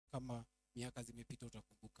kama miaka zimepita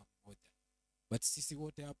utakumbuka mmoja. But sisi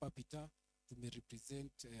wote hapa Peter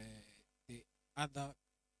tumerepresent the other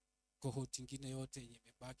cohort ingine yote yenye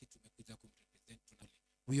imebaki, tumekuja kumrepresent tunali.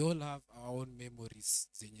 We all have our own memories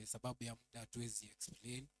zenye sababu ya muda hatuwezi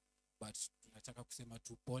explain, but tunataka kusema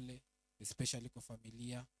tu pole, especially kwa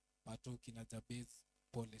familia Pato kina Jabez,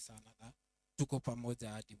 pole sana na tuko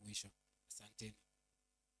pamoja hadi mwisho. Asanteni.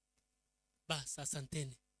 Bas,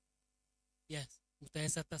 asanteni. Yes,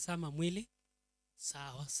 mtaweza tazama mwili.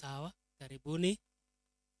 Sawa sawa, karibuni.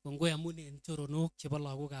 Kongoi amuni nchoronok chebo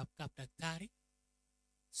lagokab daktari.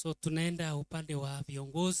 So tunaenda upande wa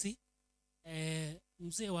viongozi.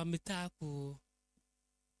 Mzee wa mitaa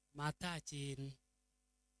mataji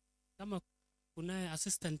kama kuna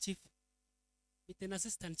assistant chief. Miten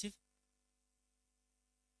assistant chief.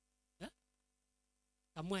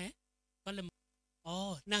 Kamwe pale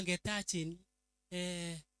nangetachin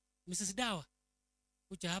Mrs. Dawa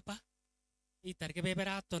kuja hapa itar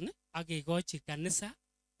kebeberaton akikochi kanisa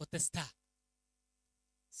kotestai.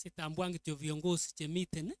 Sitambua kityo viongozi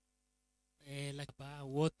chemiten lakini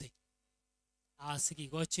wote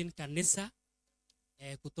asikikochin kanisa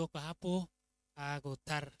kutoka hapo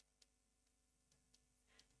akotar.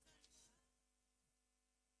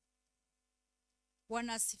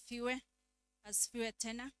 Bwana asifiwe. Asifiwe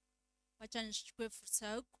tena. Wacha nichukue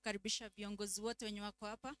fursa hii kukaribisha viongozi wote wenye wako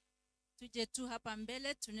hapa. Tuje tu hapa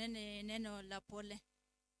mbele tunene neno la pole.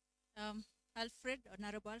 Alfred,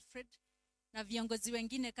 Honorable Alfred na viongozi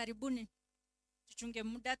wengine karibuni. Tuchunge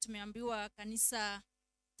muda, tumeambiwa kanisa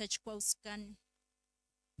itachukua usukani.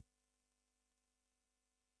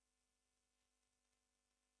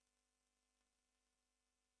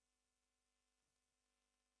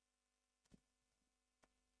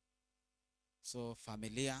 So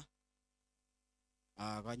familia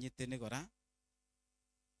kanyiteni kora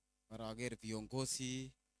warager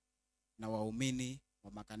viongozi na waumini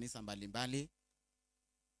wa makanisa mbalimbali,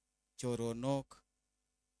 choronok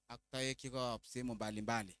ak taek chikoab sehemu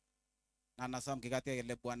mbalimbali. Na nasam kikatia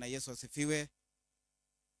kele Bwana Yesu asifiwe.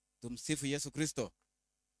 Tumsifu Yesu Kristo.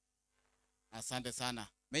 Asante sana.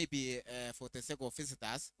 Maybe for the sake of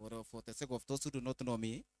visitors or for the sake of those who do not know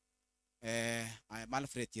me, I am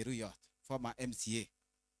Alfred Yeruyot, former MCA.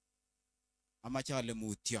 Amache ale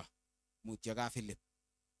mutyo ka Philip,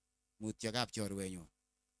 mutyo ka chorwenyu,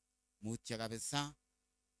 mutyo kabisa,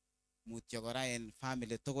 mutyo kora en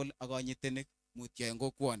family tugul ak konyitenik, mutyo en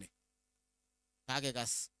kokwonik.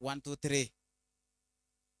 Kakekas 1 2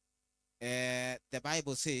 3. The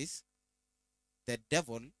Bible says the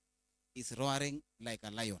devil is roaring like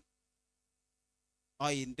a lion.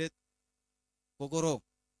 Oindet kokorom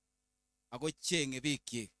ako chenge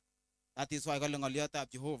bikyik. That is why kale ngoliotab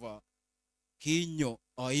Jehovah kinyo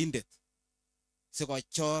oindet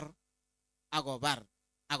sikochor akobar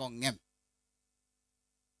akongem.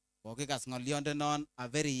 Kokikas ngoliondenon a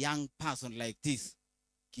very young person like this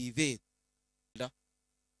kibet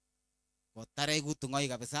kotare kutungoi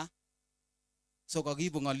kabisa. So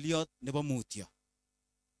kakiibu ngoliot nebo mutyo.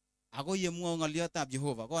 Ako yemwoi ngoliotab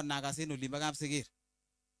Jehovah ko nakasin olimbo Kapsikir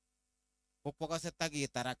kokokose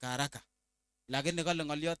takitar haraka. Lakini kale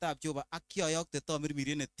ngoliotab Jehovah ak kiyoyokte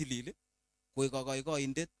tamirmirie ne tilil koik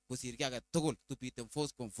kokoindet kosir ki age tugul to be the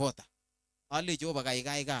first comforter. Ale Jehovah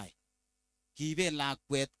kai. Kiibet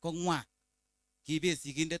lakwet ko ngwan. Kiibet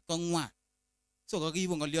sigindet ko ngwan. So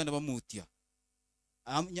kakiibu ngoliot nebo mutyo.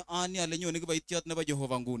 Ani ale nyone kiboitiot nebo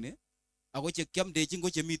Jehovah nguni ako chekiamdechin ko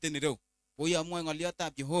chemiten ireu. Koyo amwoe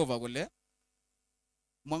ngoliotab Jehovah kole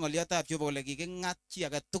ngoliotab Jehovah kole kikingat chi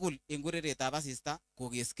age tugul en kureretab asista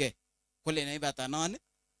kokeskei. Kole neibata non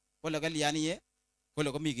kole kalianie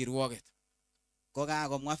kole komi kirwoget. Ko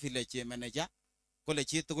kakomwa village manager kole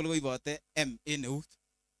chi tugul koibote M en eut.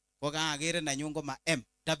 Ko kaakere nanyun ko ma M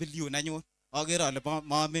W nanyun akere ale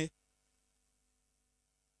mame.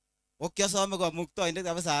 Okiasome kamuktoindet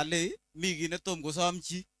kabisa ale mi kit netom kosom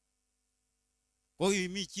chi. Ko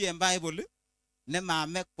kimi chi en Bible ne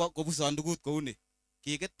mame kobu sandukut kouni.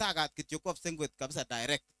 Kikitagat kityo kwa sengwet kabisa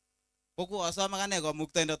direct. Ko asome kane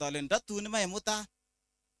kamuktoindet ale ndatun mae muta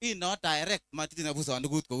ino direct matiti na bu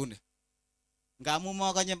sandukut kouni. Ngamu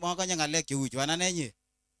makanye ngalek cheu chu ananenye.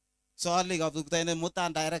 So ale kamuktoindet muta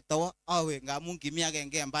direct awe ngamu kimi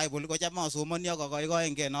agenge en Bible ko chama asomoni ak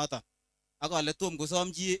koikoenge noton. Ak ale tom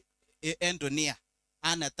kosom chi en dunia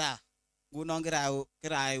aneta. Ngunon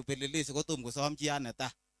kirau pelelesi ko tom kosom chi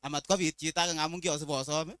aneta. Amat kobit chito age ngamu kiasib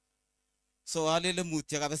asome. So alele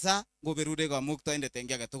mutyo kabisa ngoberure kamuktoindet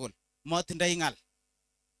en age tugul. Matindoi ngal.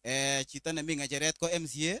 Chito nemi ngecheret ko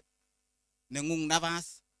MCA nengung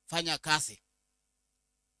nabas fanya kazi.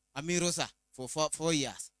 Amirusa for 4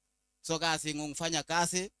 years. So kazi ngung fanya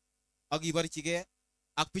kazi ak iborchigei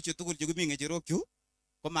ak bichu tugul chu kimi ngecherok chu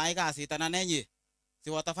komayai kasit anan enye si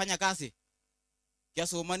watafanya kazi.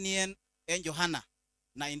 Kiasomani en Yohana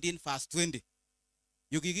 19 verse 20.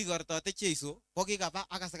 Yu kikikortote Jeiso ko kikaba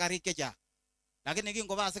ak asikarik chechang. Lakini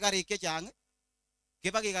kingoba asikarik chechang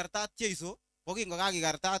kiba kikartat Jeiso ko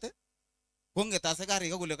kingokakikartat konget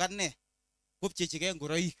asikarik kole kane kopchechigei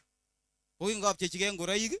ngoroik. Ko kingopchechigei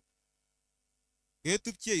ngoroik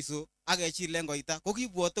ketup Jeiso ak kechilen koita ko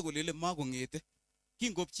kibwote kolele makongete.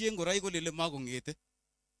 Kingopchie ngoroik kolele makongete.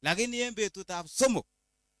 Lakini en betutab somok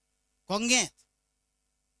konget.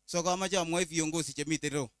 So kamache amwoi viongozi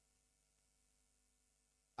chemiten ireu.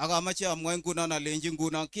 Ak amache amwoi ngunon alenji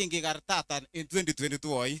ngunon kingikartatan en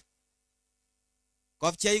 2022 oi.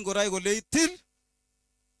 Kopchei ngoroik kole itil.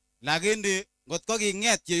 Lakini ngotko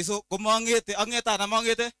kinget Jeiso komangete, angeta na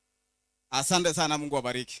mangete. Asante sana, Mungu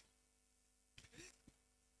awabariki.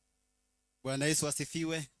 Bwana Yesu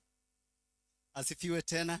asifiwe. Asifiwe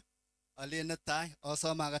tena. Ale netai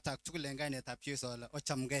asome akatak tugul en kainetab Jesu ale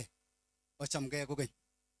ochamgei. Ochamgei kokeny.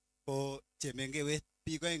 Ko chemengewet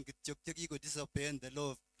biik oeng kityo chekikodisobey the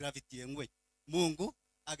law of gravity en ngweny. Mungu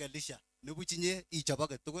ak Elisha. Nibuch inye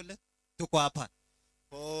ichoboke tugul tuko hapa.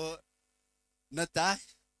 Ko netai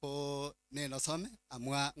ko nenosome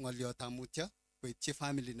amwa ng'oliotab mutyo koityi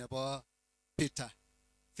family nebo Peter,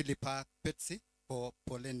 Philippa, Betsy ko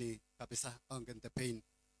poleni kabisa ongen the pain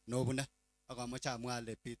nobune. Ak amoche amwa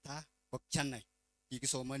ale Peter ko kianai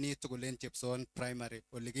kikisomoni tugul en Chepson primary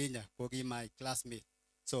olikinye ko ki my classmate.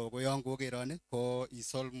 So ko yon kokeroni ko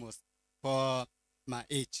is almost ko my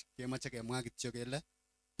age. Kemoche kemwa kityo kele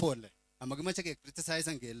pole. Amakimoche ke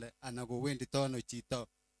criticize kele ana kowendito ano chito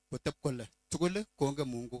kotep kole tugul konge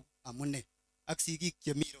Mungu amune. Ak sigik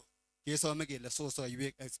chemiro kesome kele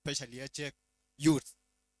sosoiwek especially achek youth.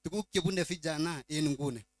 Tuguk chebune vijana en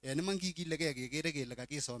nguni. En iman kikilegei kekere kele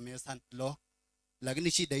kakisomesan lo.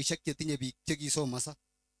 Lakini shidaishek chetinye biik chekisomoso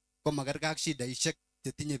ko makergei ak shidaishek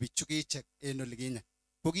chetinye bichu kichek en olikinye.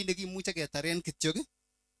 Ko kit nekimuche ketaren kityok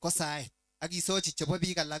ko saet ak isochi chebo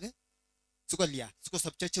biik alak sikolya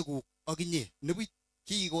sikosopcho chekuk akinye. Nibuch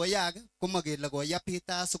kikoyak komakele koya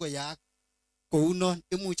Peter sikoyak kounon,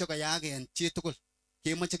 imuche koyak en chitugul.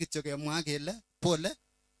 Kemoche kityo kemwa kele pole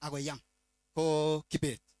akoyam. Ko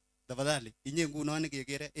Kibet tafadhali inye ngunon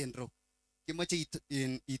kekere en ro. Kemoche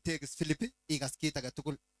itekis Philip ikas kit age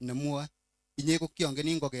tugul nemwoe. Inye ko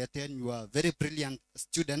kiongenin koketen, you are very brilliant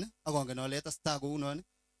student ak ongen ole testai kounon.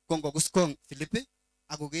 Ko ngokuskong Philip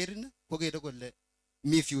ak kokerin kokere kole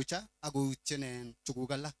mi future ak koutyen en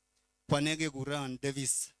tuguk alak. Bwane kekuron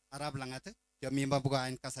Davis Arap Langat kiami mbabuka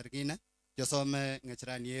en kasar kine kiasome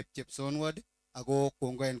ng'echirani Chepson Ward ako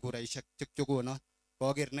kongo en kuraishek chekyokonon.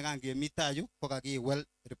 Koker nekangemi tayu ko kaki well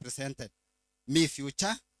represented. Mi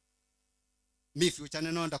future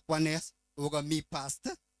nenondo kwanes ako mi past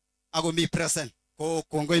ako mi present. Ko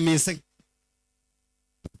kongoi missing.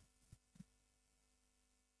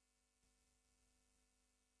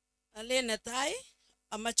 Ale netai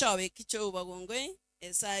amache awekyi Jehova kongoi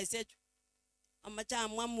en saisiechu. Amache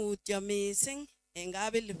amwa mutyo missing en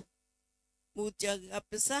kabilip. Mutyo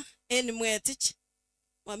kabisa en Mwetich.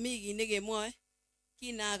 Mami kiy nekemwoe.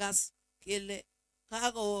 Kinakas kele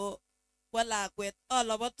kakokwa lakwet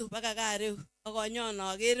aloboti baka gaa ireu ak anyon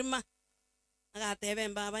aker iman. Ak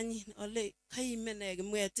ateben babanyin ale kaime ne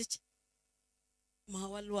Kimwetich.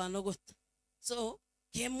 Mawalwan okot. So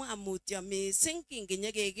kemwa mutyo missing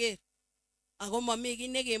kingenyekeker. Ako mami kiy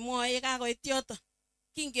nekemwoe yekakoit yoton.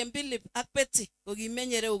 Kingen Philip ak Betsy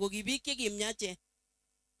kokimenye ireu kokibiik chekimyachen.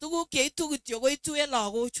 Tuguk cheitu kityo koitu en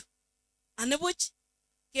lagochu. Anibuch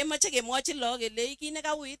kemoche kemwochi lagok kele kiy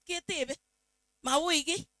nekauit ketebe. Maui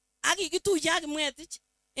kiy. Ak kikituye ak Kimwetich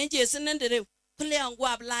en chesindet ireu. Kole ango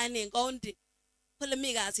applyen en county. Kole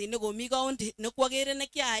mi kasit nekomi county nekwokere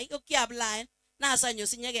nekiayai ko kiaplayen. Nasanyo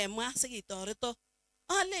sinyekemwa sikitoreto.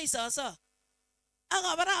 Ale soso. Ak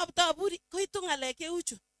abarabta buri koitu ng'alek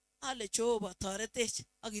cheuchu. Ale Jehova toretech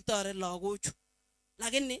ak itoret lagochu.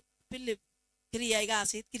 Lakini Philip kiriyai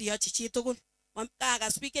kasit kiriyochi chitugul.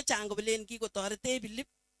 Kakas biik chechang kobilen kikotoretech Philip.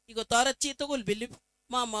 Kikotoret chitugul Philip.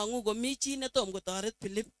 Mamang'u komi chi netom kotoret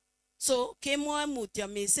Philip. So kemwoe mutyo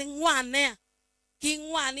missing ng'wan nea.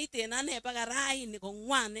 King'wanit en ane baka raini ko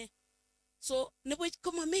ng'wan. So nibuch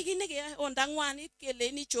komami kiy nekeyoe onda ng'wanit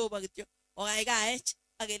keleini Jehova kityo okaikaech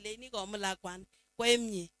ak keleini komut lakwani kwo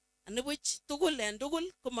emye. Nibuch tugul en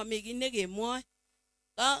tugul komami kiy nekemwoe.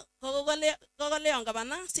 Kokoleon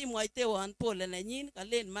kabana simwoitewon pole nenyin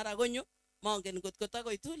kalen mara konyo mongen kot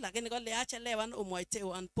kotakoitu lakini kole achelewan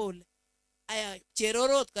omwoitewon pole. Aya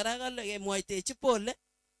Cherorot kora kole kemwoitechi pole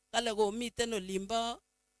kale komiten olimbo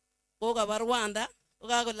kokaba Rwanda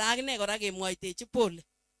kokakole akine kora kemwoitechi pole.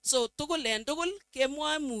 So tugul en tugul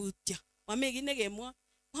kemwoe mutyo, mami kiy nekemwoe.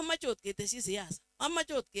 Mamache ot ketesyi siasa,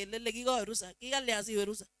 mamache ot kelele kikoe rusa, kikalya siwe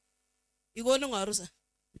rusa, ikonin ng'o rusa,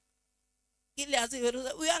 kilya siwe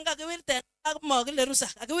rusa, uyan kakiwirten makile rusa,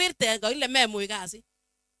 kakiwirten kakile memuch kasit.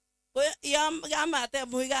 Ko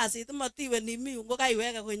yamatemuch kasit matiwe nimi yu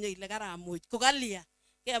ngokaiweke konyo ile karamuch kokalya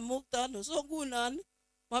kemukta ano. So ngunon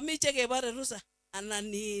mami chekebore rusa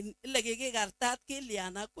anan ile kikikartat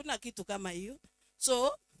kilyan, hakuna kitu kama hiyo.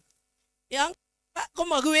 So yan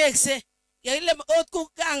komakiwekse yakile ot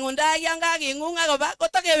kukang'unda yan kaking'ung akoba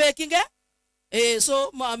kotakewekchingei.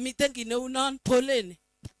 So mamiten kiy neu non, poleni.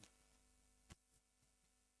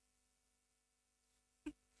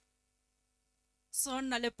 So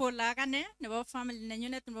nale pole akane nebo family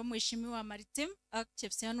nenyunet nebo mheshimiwa Maritim ak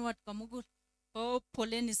Chepsion Ward komugul. Ko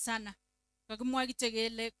poleni sana. Kakimwa kityo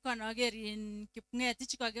kele kanaker in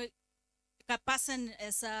Kipngetich ka person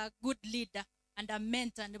as a good leader and a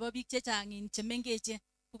mentor nebo biik chechang in chemengechen.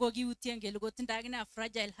 Kokiutien kele kotindo akine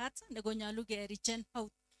fragile heart nekonyolu kerichen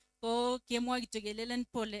out. Ko kemwa kityo kelelen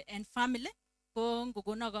pole and family. Ko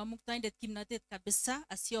ngokono kamuktaindet kimnatet kabisa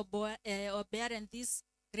bear this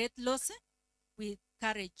great loss with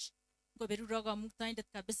courage. Ngoberuro kamuktaindet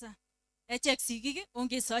kabisa. Echek sigik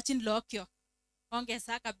ongesochin lokyok.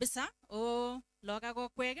 Ongesa kabisa loka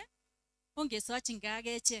kokwek ongesochin ke ak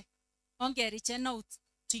echek. Ongerichen out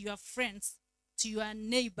to your friends, to your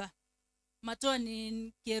neighbor.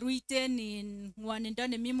 Maton keruiten ng'wonindo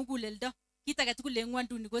nemi muguleldo. Kit age tugul en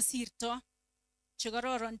ng'wonduni kosirto.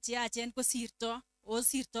 Chekororon cheyachen kosirto,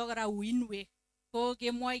 osirto kora uinwek. Ko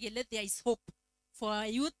kemwoe kele there is hope. For our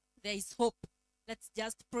youth, there is hope. Let's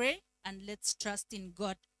just pray and let's trust in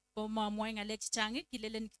God. Ko mamwoe ng'alek chechang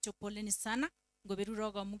kilelen kityo poleni sana.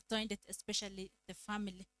 Ngoberuro kamuktaindet, especially the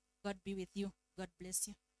family. God be with you. God bless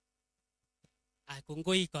you.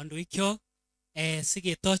 Kongoi kandoikyok.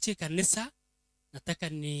 Siketochi kanisa, nataka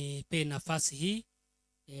nipe nafasi hii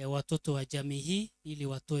watoto wa jamii hii ili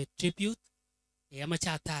watoe tribute. Amache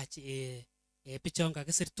atach pichon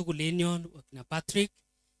kakisir tugul en yon, wakina Patrick,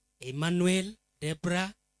 Emmanuel,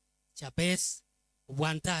 Debra, Chabes,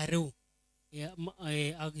 Wanta Reu.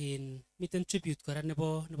 Agin miten tribute kora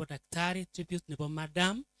nebo daktari, tribute nebo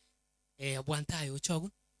madam Wanta yo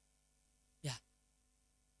chogun. Ya.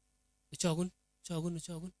 Chogun.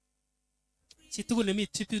 Si tugul nemi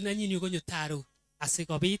tribute nanyin yuko nyotaro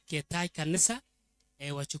asikobit ketach kanisa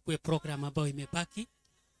wachukue program ambayo imebaki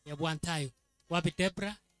ya Bwantayo. Wapi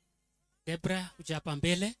Debra uja hapa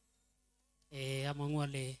mbele.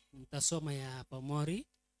 Amangwale mtasoma ya Pamori,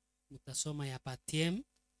 mtasoma ya Patiem,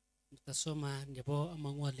 mtasoma ndipo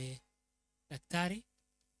amangwale daktari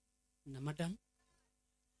na madam.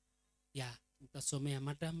 Ya, mtasomea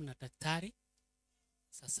madam na daktari.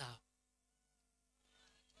 Sasa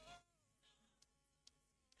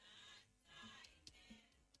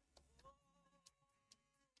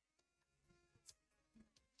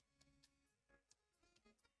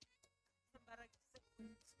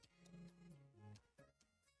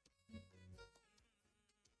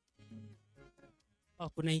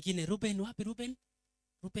kuna ingine Ruben, wapi Ruben?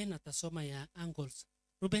 Ruben atasoma ya angles.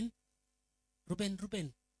 Ruben.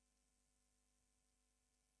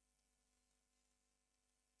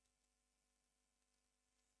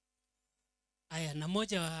 Aya, na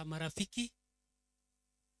moja wa marafiki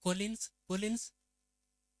Collins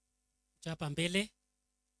chapa mbele.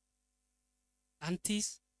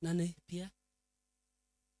 Aunties nane pia.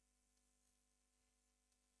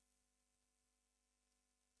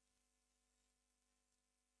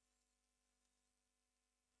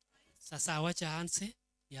 Sasa wacha anse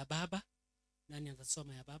ya baba. Nani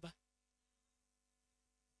atasoma ya baba?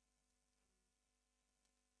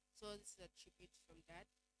 So this is a tribute from Dad.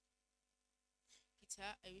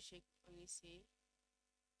 Peter, I wish I could only say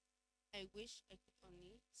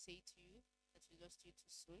to you that we lost you too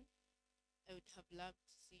soon. I would have loved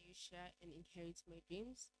to see you share and inherit my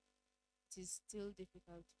dreams. It is still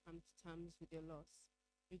difficult to come to terms with your loss.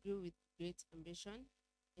 You grew with great ambition,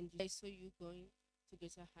 and I saw you going to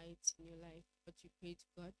greater heights in your life, but you prayed to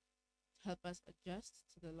God to help us adjust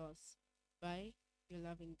to the loss. Bye, your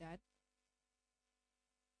loving Dad.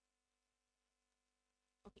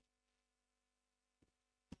 Okay.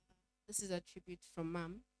 This is a tribute from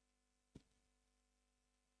Mom.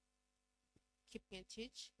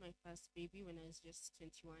 Kipngetich, my first baby when I was just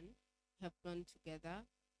 21, have grown together,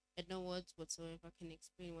 and no words whatsoever can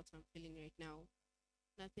explain what I'm feeling right now.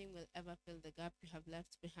 Nothing will ever fill the gap you have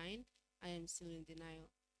left behind. I am still in denial.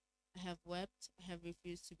 I have wept. I have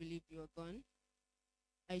refused to believe you are gone.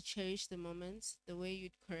 I cherish the moments, the way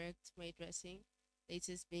you'd correct my dressing,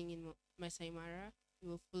 latest being in Masai Mara, You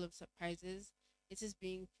were full of surprises. Latest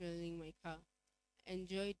being fueling my car. I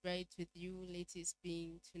enjoyed rides with you, latest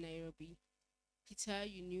being to Nairobi. Peter,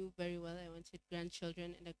 you knew very well I wanted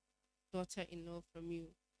grandchildren and a daughter-in-law from you.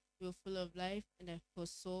 You were full of life, and I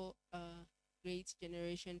foresaw a great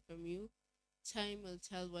generation from you. Time will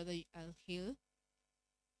tell whether I'll heal.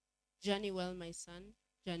 Journey well, my son.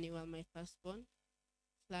 Journey well, my firstborn.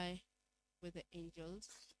 Fly with the angels.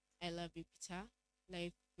 I love you, Peter.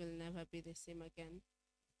 Life will never be the same again.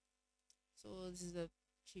 So this is a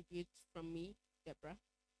tribute from me, Deborah.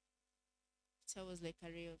 Peter was like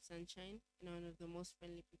a ray of sunshine and one of the most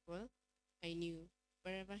friendly people I knew.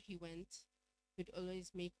 Wherever he went, he'd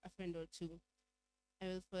always make a friend or two. I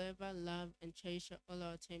will forever love and cherish all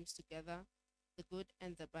our times together, the good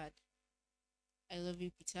and the bad. I love you,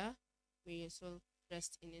 Peter. May your soul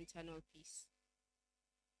rest in eternal peace.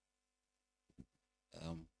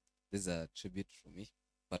 This is a tribute from me,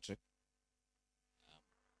 Patrick.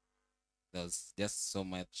 There's just so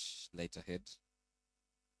much light ahead.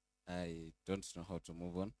 I don't know how to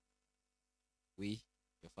move on. We,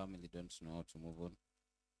 your family, don't know how to move on.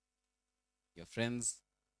 Your friends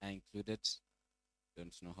are included,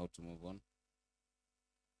 don't know how to move on.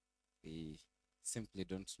 We simply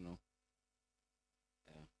don't know.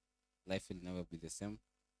 Life will never be the same.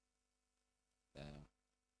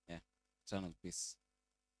 Yeah, eternal peace.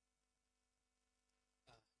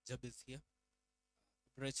 Jabez here.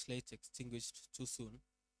 Bright light extinguished too soon.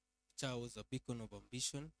 Peter was a beacon of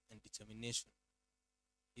ambition and determination.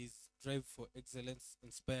 His drive for excellence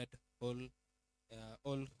inspired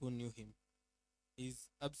all who knew him. His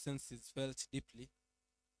absence is felt deeply,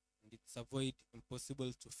 and it's a void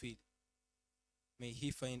impossible to fill. May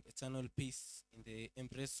he find eternal peace in the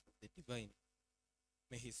embrace of the divine.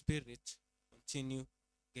 May his spirit continue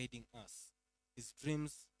guiding us. His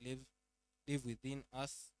dreams live within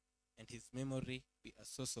us, and his memory be a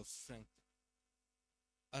source of strength.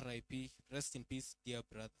 R.I.P. Rest in peace, dear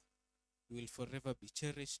brother. You will forever be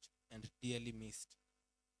cherished and dearly missed.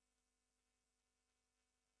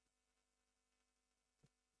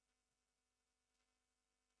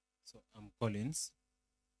 So I'm Collins.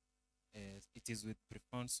 It is with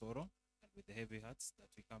profound sorrow and with the heavy hearts that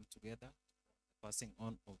we come together for the passing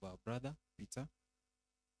on of our brother, Peter.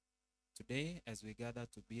 Today, as we gather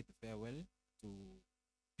to bid farewell to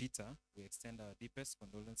Peter, we extend our deepest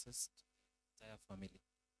condolences to the entire family.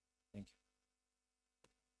 Thank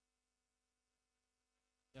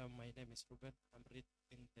you. Yeah, my name is Ruben. I'm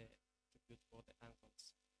reading the tribute for the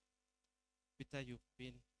uncles. Peter, you've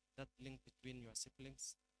been that link between your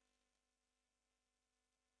siblings.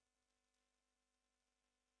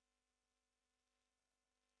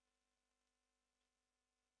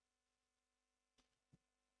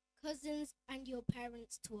 Cousins and your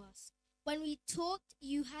parents to us. When we talked,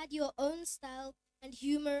 you had your own style and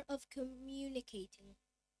humor of communicating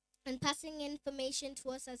and passing information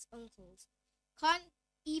to us as uncles. Can't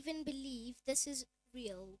even believe this is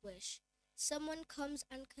real wish. Someone comes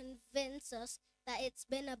and convince us that it's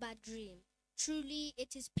been a bad dream. Truly,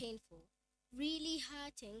 it is painful, really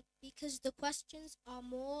hurting because the questions are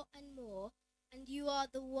more and more, and you are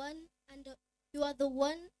the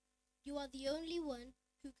only one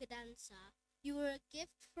who could answer. You were a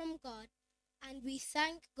gift from God, and we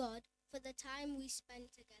thank God for the time we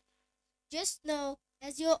spent together. Just know,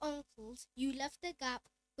 as your uncles, you left a gap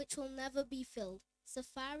which will never be filled.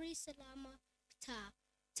 Safari Salama Ta,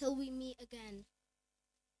 till we meet again.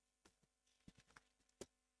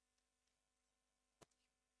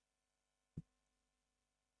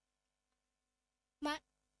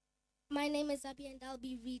 My name is Abby, and I'll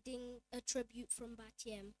be reading a tribute from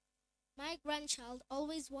Batiem. My grandchild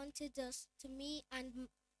always wanted us to me, and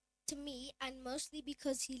mostly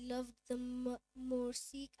because he loved the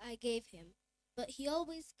music I gave him. But he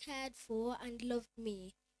always cared for and loved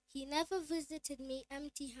me. He never visited me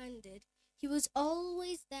empty-handed. He was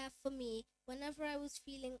always there for me whenever I was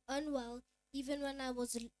feeling unwell, even when I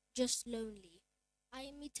was just lonely. I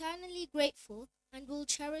am eternally grateful and will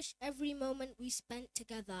cherish every moment we spent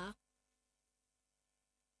together.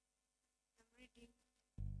 I'm reading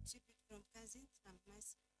tribute from cousins and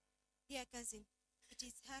myself. Dear cousin, it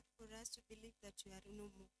is hard for us to believe that you are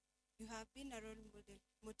no more. You have been a role model,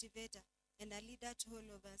 motivator, and a leader to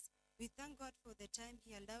all of us. We thank God for the time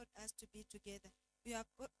He allowed us to be together. You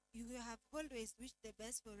have always wished the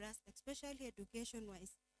best for us, especially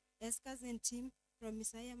education-wise. As cousin Tim from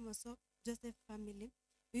Messiah Mosop, Joseph family,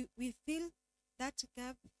 we feel that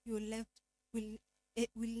gap you left will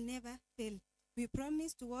never fail. We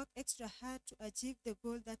promise to work extra hard to achieve the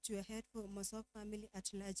goal that you had for Mosop family at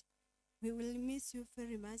large. We will miss you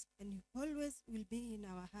very much, and you always will be in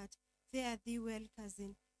our heart. Fare thee well,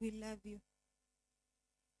 cousin. We love you.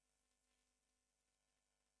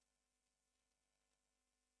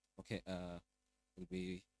 Okay, we'll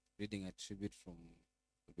be reading a tribute from,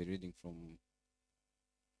 we'll be reading from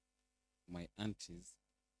my aunties.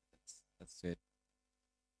 That's it.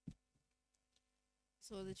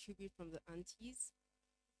 So the tribute from the aunties.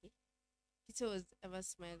 Okay. Peter was ever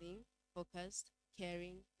smiling, focused,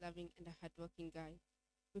 caring, loving, and a hardworking guy.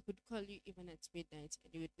 We could call you even at midnight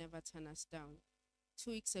and you would never turn us down.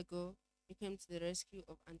 2 weeks ago, you came to the rescue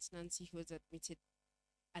of Aunt Nancy, who was admitted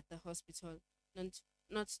at the hospital,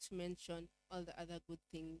 not to mention all the other good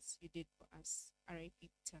things you did for us. R.I.P.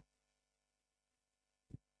 Peter.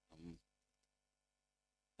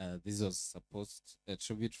 This was supposed a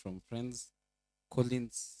tribute from friends.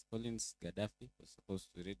 Collins Gaddafi was supposed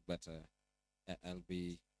to read, but I'll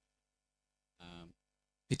be.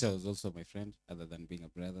 Peter was also my friend, other than being a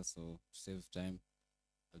brother. So to save time,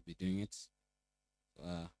 I'll be doing it.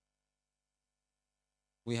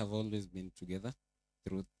 We have always been together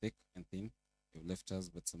through thick and thin. You've left us,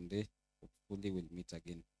 but someday, hopefully, we'll meet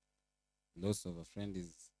again. Loss of a friend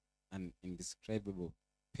is an indescribable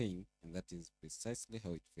pain, and that is precisely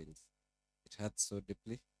how it feels. It hurts so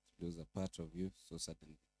deeply to lose a part of you so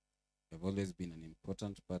suddenly. You've always been an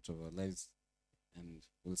important part of our lives, and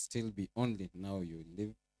will still be only now you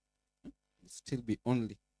live. Will still be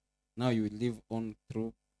only now you will live on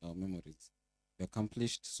through our memories. You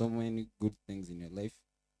accomplished so many good things in your life.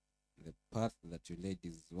 The path that you laid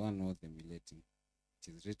is one worth emulating.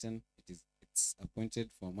 It is written, it's appointed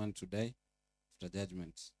for man to die after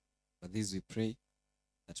judgment. For this we pray,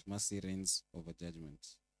 that mercy reigns over judgment.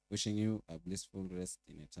 Wishing you a blissful rest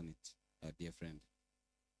in eternity, our dear friend.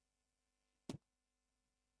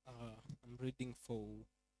 I'm reading for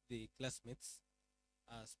the classmates,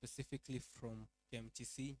 specifically from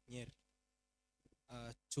KMTC Nyeri.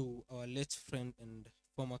 To our late friend and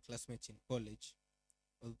former classmate in college,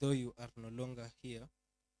 although you are no longer here,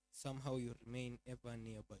 somehow you remain ever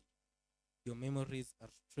nearby. Your memories are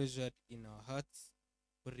treasured in our hearts.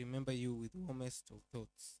 We remember you with warmest of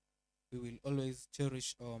thoughts. We will always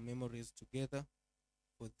cherish our memories together,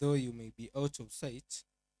 for though you may be out of sight,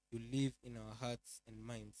 you live in our hearts and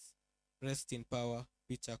minds. Rest in power,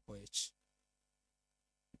 Peter Koech.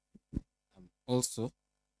 Also,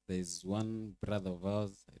 there's one brother of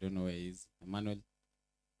ours, I don't know where he is, Emmanuel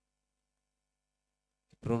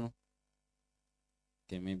Kiprono.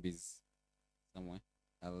 Okay, maybe he's somewhere.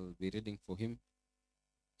 I'll be reading for him.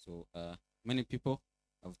 So, many people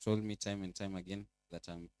have told me time and time again that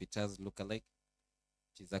I'm Peter's lookalike,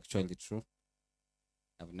 which is actually true.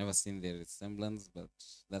 I've never seen the resemblance, but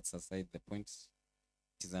that's aside the point.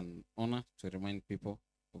 It is an honor to remind people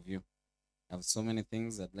of you. I have so many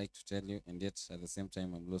things I'd like to tell you, and yet at the same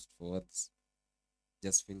time, I'm lost for words.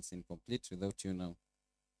 Just feels incomplete without you now.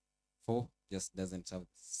 4 just doesn't have the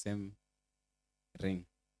same ring.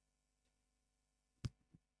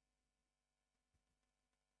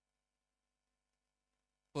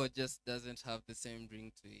 Four just doesn't have the same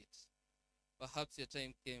ring to it. Perhaps your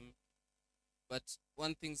time came, but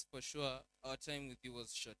one thing's for sure, our time with you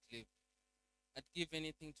was short-lived. I'd give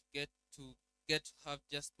anything to get to have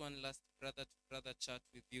just one last brother-to-brother chat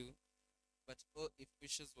with you, but oh, if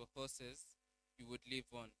wishes were horses, you would live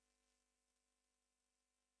on.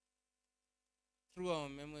 Through our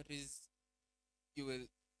memories, you will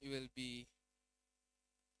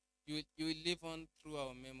live on through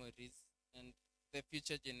our memories, and the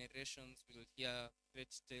future generations will hear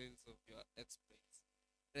great tales of your exploits.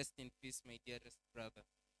 Rest in peace, my dearest brother.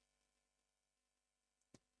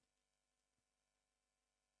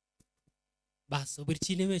 Bas,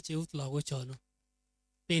 obirchini weche utlogo chono.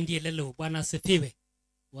 Pendi lelo Bwana asifiwe.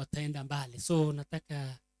 Wataenda mbali. So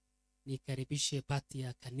nataka nikaribishe pati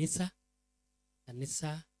ya kanisa.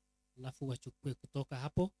 Alafu wachukue kutoka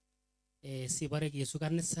hapo. Si bare Yesu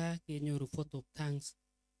kanisa kenyoru photo of thanks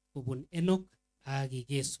kubun Enoch agi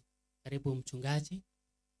Yesu. Karibu mchungaji.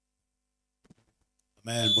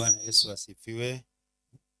 Amen. Bwana Yesu asifiwe.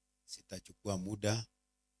 Sitachukua muda.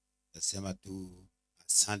 Nasema tu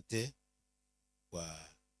asante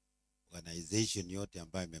kwa organization yote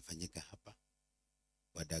ambayo imefanyika hapa,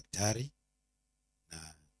 kwa daktari,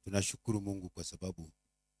 na tunashukuru Mungu kwa sababu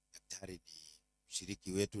daktari ni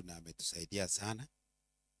mshiriki wetu na ametusaidia sana.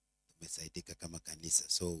 Tumesaidika kama kanisa.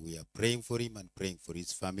 So we are praying for him and praying for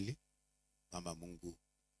his family. Mama Mungu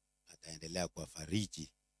ataendelea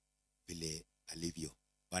kuwafariji vile alivyo.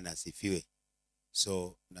 Bwana asifiwe.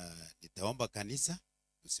 So na nitaomba kanisa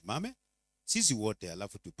tusimame sisi wote,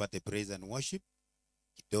 alafu tupate praise and worship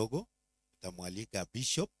kidogo. Tutamwalika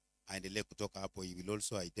bishop aendelee kutoka hapo. He will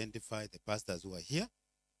also identify the pastors who are here,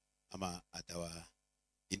 ama atawa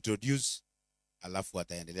introduce, alafu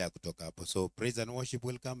ataendelea kutoka hapo. So praise and worship,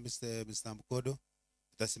 welcome Mr. Mkodo.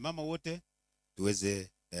 Tutasimama wote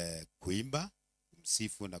tuweze kuimba,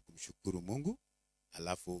 kumsifu na kumshukuru Mungu.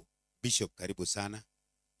 Alafu Bishop, karibu sana.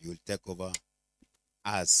 You will take over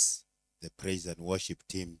as the praise and worship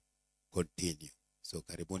team continue. So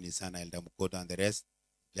karibuni sana Elder Mkodo and the rest.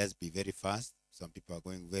 Let's be very fast. Some people are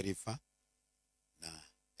going very far. Na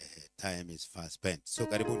time is fast spent. So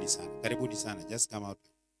karibuni sana. Karibuni sana. Just come out.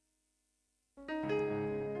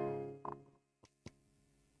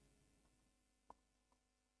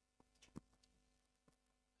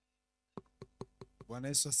 Bwana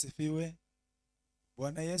Yesu asifiwe.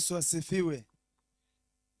 Bwana Yesu asifiwe.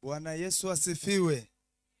 Bwana Yesu asifiwe.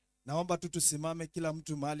 Naomba tu tusimame kila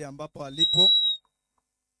mtu mahali ambapo alipo.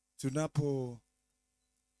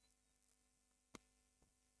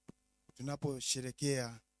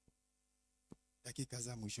 Tunaposherekea dakika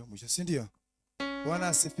za mwisho, si ndio? Bwana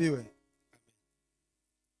asifiwe.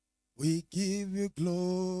 We give you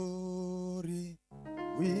glory.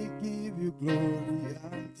 We give you glory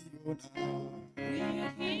and honor. We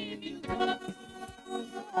give you glory.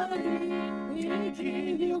 We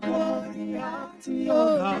give you glory and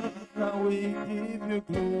honor. We give you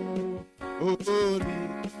glory.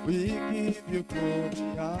 We give you glory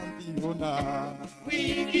and honor. We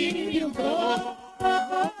give you glory.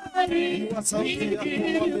 We give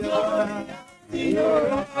you glory.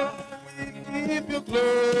 We give you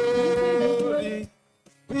glory.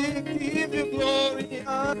 We give you glory and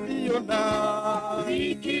honor.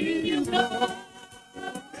 We give you glory.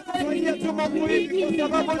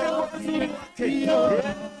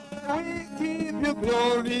 We give you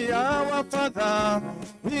glory, our Father.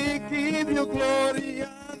 We give you glory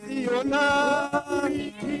and honor.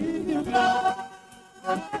 We give you glory.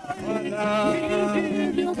 We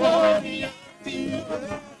give you glory and honor.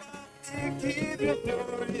 We give you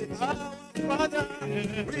glory, our Father.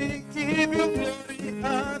 We give you glory and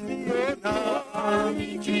honor.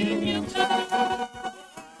 We give you glory.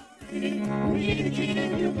 We give you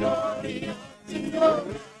glory and honor.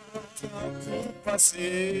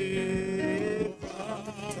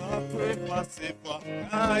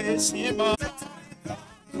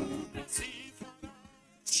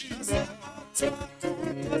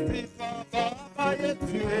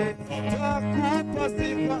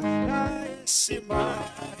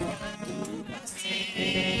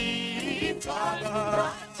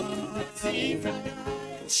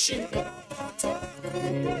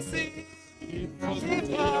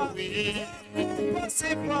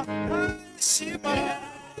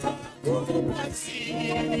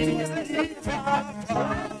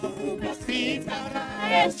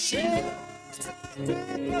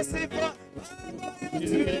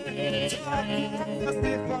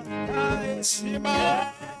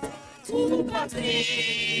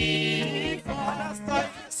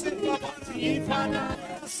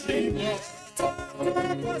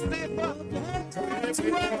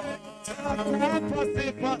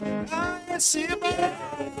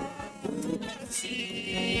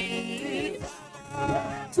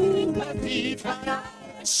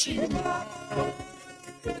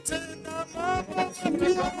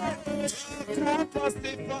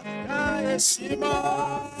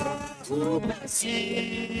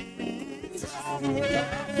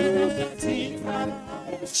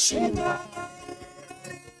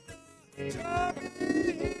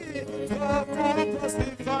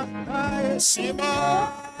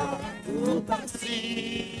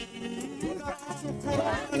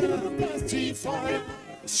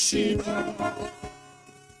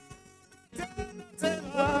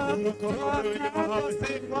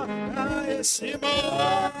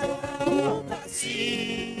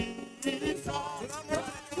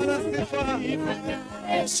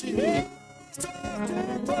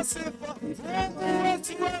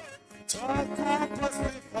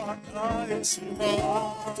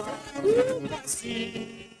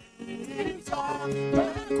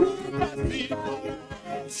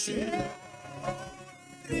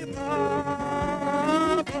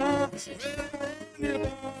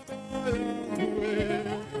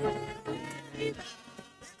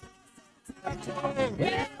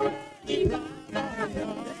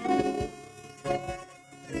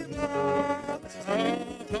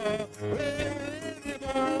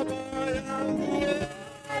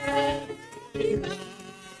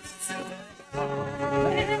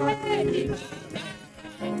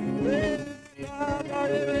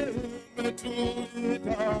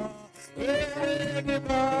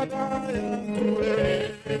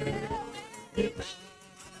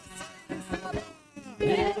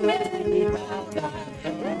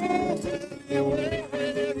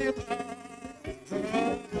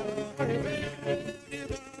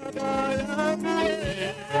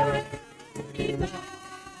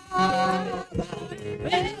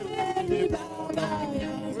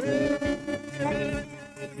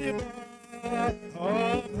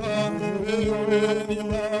 wewe ni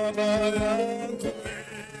baba yangu.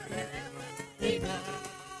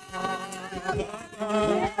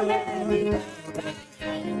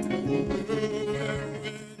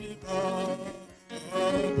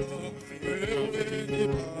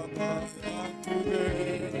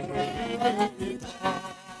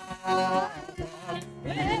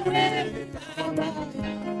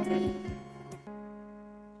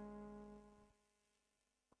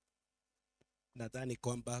 Nadhani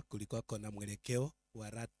kwamba kulikuwa kuna mwelekeo wa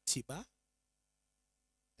ratiba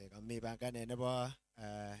kami panganet nebo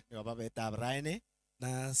nebo betab raini,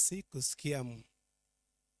 na si kusikia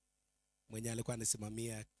mwenye alikuwa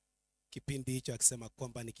anasimamia kipindi hicho akisema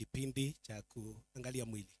kwamba ni kipindi cha kuangalia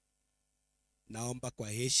mwili. Naomba kwa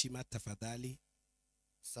heshima tafadhali,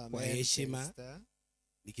 kwa heshima,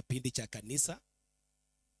 ni kipindi cha kanisa.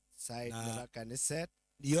 Na kanisa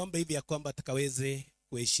niombe hivi ya kwamba tukaweze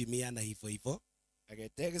kuheshimiana hivyo hivyo.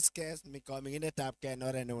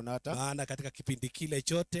 Maana katika kipindi kile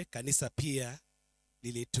chote kanisa pia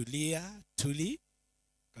lilitulia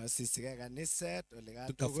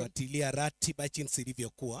tukafuatilia ratiba jinsi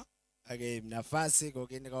ilivyokuwa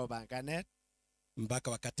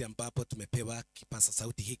mpaka wakati ambapo tumepewa kipaza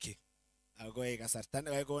sauti hiki.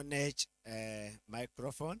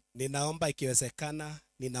 Microphone. Ninaomba ikiwezekana,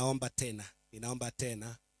 ninaomba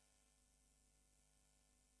tena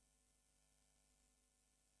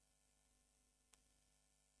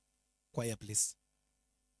choir please.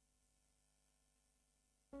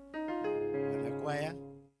 Choir.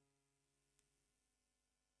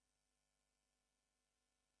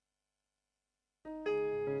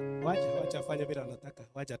 Wacha fanya bila nataka.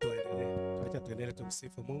 Wacha tuendelee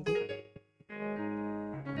tumsifu Mungu.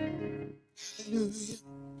 Haleluya.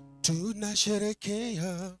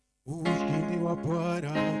 Tunasherekea ushindi wa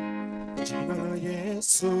Bwana. Jina la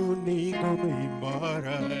Yesu ni ngome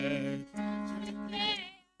imara.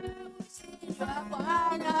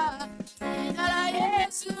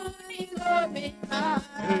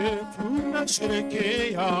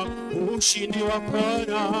 Tunasherekea ushindi wa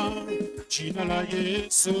Bwana. Jina la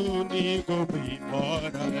Yesu ni ngome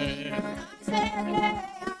imara.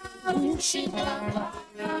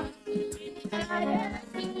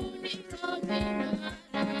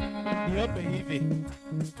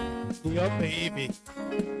 Niombe hivi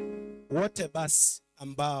wote basi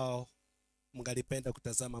ambao mngalipenda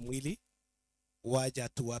kutazama mwili waja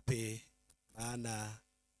tuwape, maana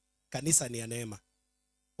kanisa ni ya neema.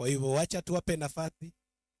 Kwa hivyo wacha tuwape nafasi,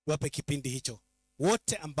 tuwape kipindi hicho.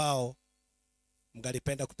 Wote ambao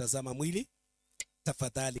mngalipenda kutazama mwili,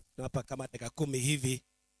 tafadhali tunawapa kama dakika 10 hivi,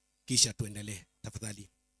 kisha tuendelee tafadhali.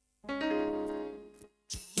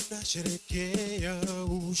 Tunasherekea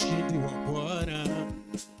ushindi wa Bwana.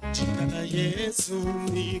 Jina la Yesu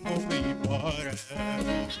ni ngome imara.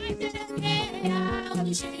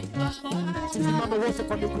 Tusimame wote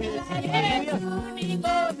kwa miguu yetu.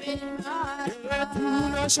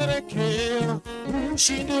 Tunasherekea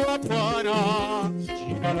ushindi wa Bwana.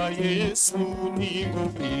 Jina la Yesu ni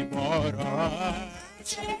ngome imara.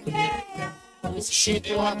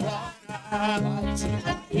 Ushindi wa Bwana. Jina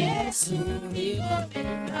la Yesu ni ngome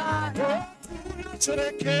imara.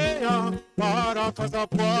 Tunasherekea baraka za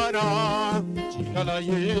Bwana. Jina la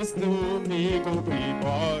Yesu ni ngome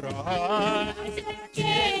imara.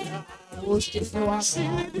 Ushindi wa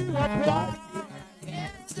Bwana.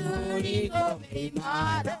 Yesu ni ngome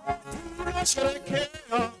imara.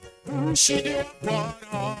 Tunasherekea ushindi wa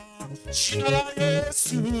Bwana. Jina la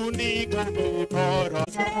Yesu ni ngome imara.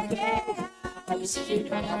 Ushindi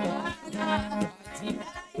wa Bwana. Jina la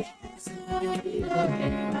Yesu ni ngome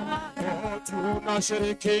imara.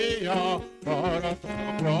 Tunasherekea baraka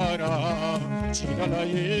za Bwana. Jina la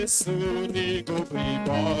Yesu ni ngome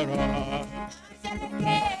imara.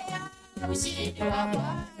 Ushindi wa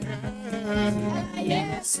Bwana. Jina la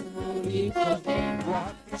Yesu ni ngome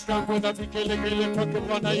imara. Tunakwenda vigelegele kwake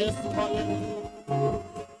Bwana Yesu. Haleluya.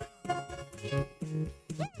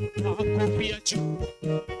 Makofi ya juu.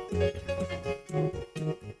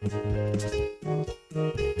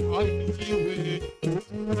 Ainuliwe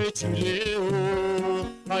Mungu wetu leo,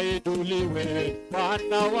 ainuliwe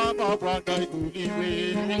Bwana wa mabwana,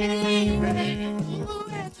 ainuliwe Mungu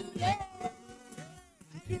wetu leo,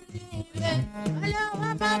 ainuliwe Bwana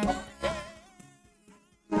wa mabwana,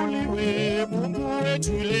 ainuliwe Mungu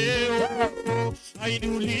wetu leo,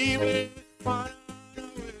 ainuliwe Bwana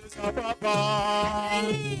wa baba,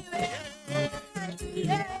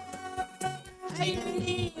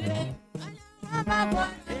 ainuliwe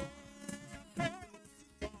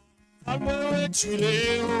Bwana wetu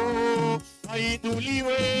leo,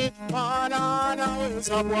 ainuliwe Bwana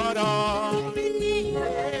anaweza Bwana,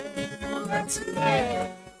 ainuliwe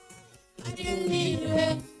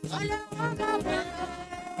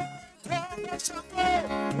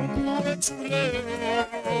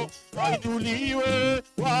Ainuliwe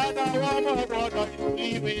Bwana wa mabwana,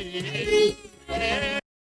 ainuliwe.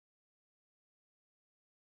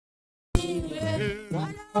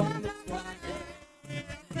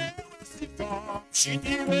 Sifa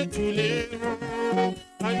mshindi wetu leo.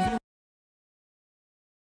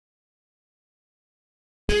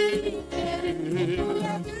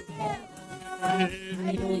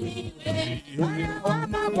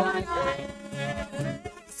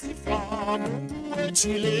 Sifa Mungu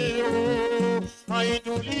wetu leo.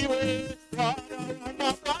 Ainuliwe Bwana wa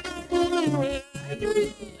mabwana, ainuliwe.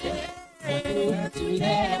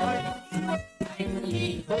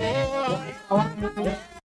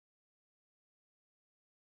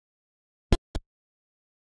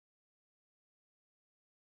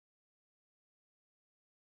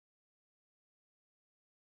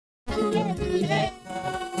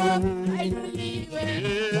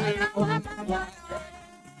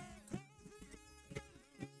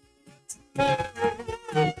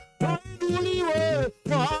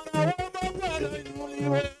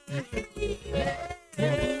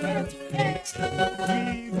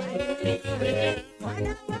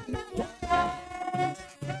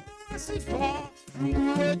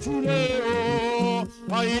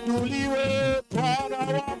 Ainuliwe Bwana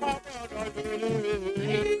wa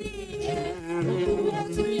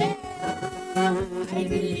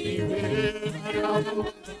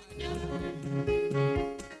mabwana,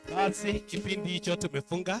 Basi kipindi hicho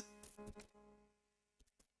tumefunga.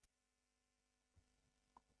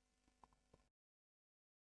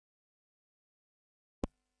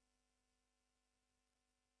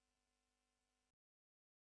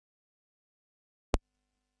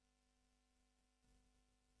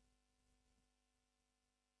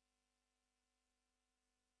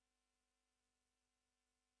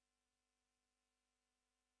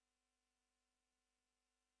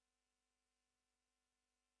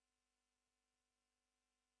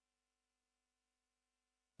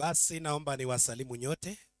 Basi naomba niwasalimu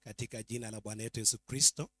nyote katika jina la Bwana wetu Yesu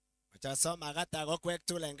Kristo. Chasoma kata ko kwek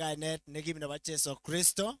tule ngainet nekim nebo Jesu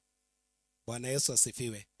Kristo. Bwana Yesu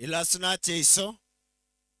asifiwe. Ilasuna Jesu.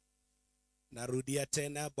 Narudia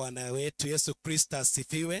tena, Bwana wetu Yesu Kristo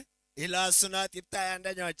asifiwe. Ilasuna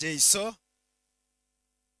kiptayandenyo Jesu.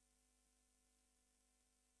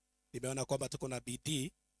 Nimeona kwamba tuko na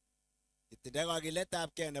bidii itindeko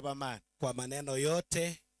kiletabgei nebo man kwa maneno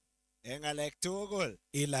yote ngalek tugul,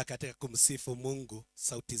 ila katika kumsifu Mungu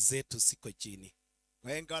sauti zetu ziko chini.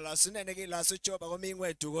 Wengalosune nekilosu Jehova komi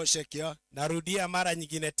ng'weny tugoshekyo. Narudia mara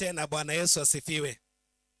nyingine tena, Bwana Yesu asifiwe.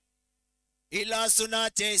 Ilosuna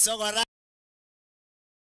Jesu kora.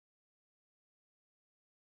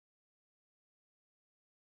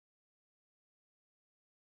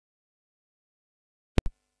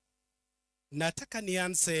 Nataka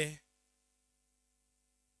nianze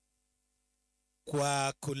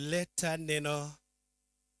kwa kuleta neno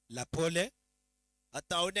la pole.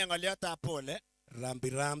 Ataune ng'oliotab pole.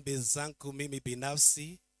 Rambirambi zangu mimi binafsi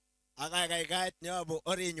Akaikaikait nyobu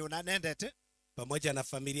orinyun anendet pamoja na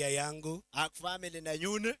familia yangu ak family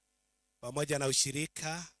nenyun pamoja na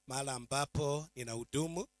ushirika mahala ambapo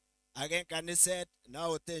ninahudumu ak kaniset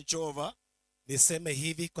naoten Jehova. Niseme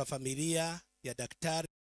hivi kwa familia ya daktari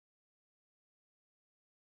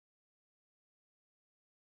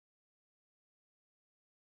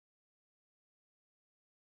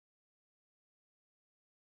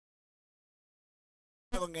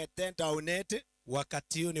kong'eten taunet.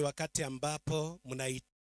 Wakati huu ni wakati ambapo mnahitaji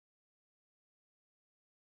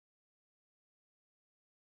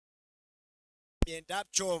miendab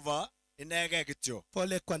Jehova inege kityo.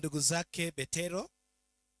 Pole kwa ndugu zake Betero.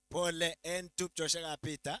 Pole en tupchoshekab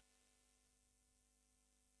Peter.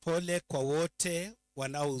 Pole kwa wote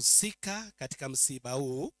wanaohusika katika msiba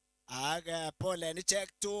huu. Ak pole nichek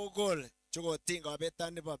tugul chukoting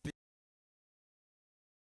kobeton nebo Peter.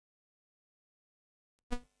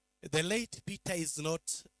 The late Peter is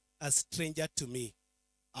not a stranger to me.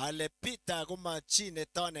 Ale Peter kuma chi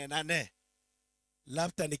netonen ane.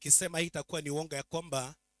 Labda nikisema hii itakuwa ni uongo ya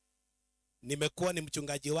kwamba nimekuwa ni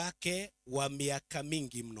mchungaji wake wa miaka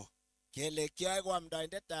mingi mno. Kele kiai kwa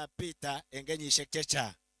amdoindetab Peter en kenyisiek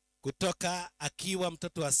chechang. Kutoka akiwa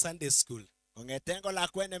mtoto wa Sunday school. Kong'eten ko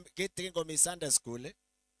lakwet ne kitikin komi Sunday school.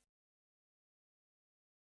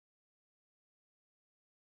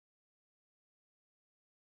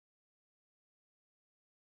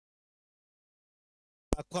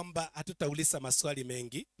 Kwamba hatutauliza maswali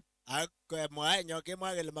mengi. Mwae nyoke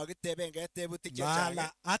mwage le magiteben tebutik chechang.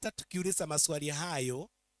 Maana hata tukiuliza maswali hayo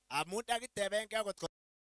Amun dakitebenkei akot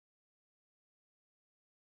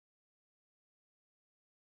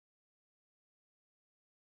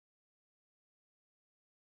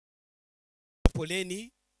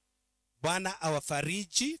poleni. Bwana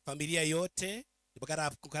awafariji familia yote.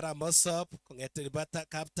 Kukara Mosop, kongete bata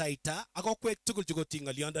kaptaita. Ako kwek tugul jugoting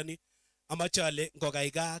ng'olyondoni. Amache ale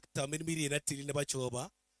ngokaiga tamirmiri na tilil nebo Jehova.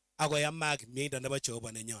 Ako yamak miendo nebo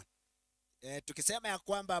Jehova nenyon. Tukisema ya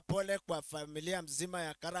kwamba pole kwa familia mzima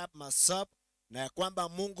ya Karab Masop na ya kwamba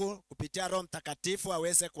Mungu kupitia Roho Mtakatifu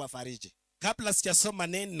aweze kuwafariji. Kabla sijasoma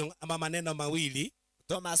neno ama maneno mawili,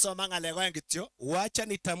 Tomasoma ng'aleko engityo, wacha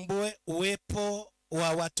nitambue uwepo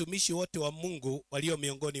wa watumishi wote wa Mungu walio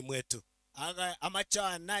miongoni mwetu. Aga amache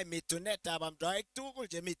anai mitunetab amdoik tugul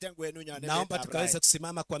chemiten kwenunyon. Naomba tukaweza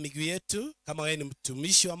kusimama kwa miguu yetu kama wewe ni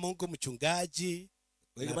mtumishi wa Mungu, mchungaji,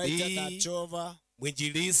 nabii,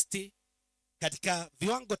 mwinjilisti katika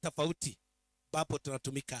viwango tofauti ambapo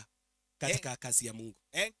tunatumika katika kazi ya Mungu.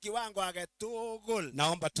 Kiwango age tugul.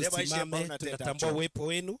 Naomba tusimame, tunatambua uwepo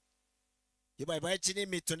wenu. Kiboiboichini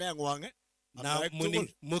mituneng'wong na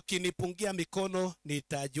mukinipungia mikono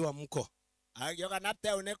nitajua mko.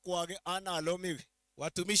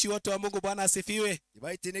 Watumishi wote wa Mungu, Bwana asifiwe.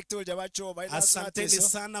 Asanteni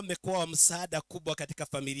sana, mmekuwa msaada kubwa katika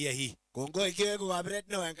familia hii.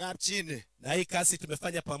 Na hii kazi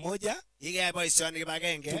tumefanya pamoja.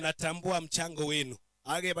 Tunatambua mchango wenu.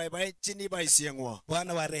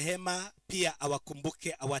 Bwana wa rehema pia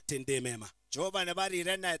awakumbuke, awatendee mema.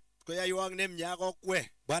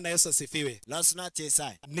 Bwana Yesu asifiwe.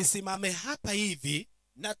 Nisimame hapa hivi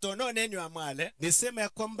niseme ya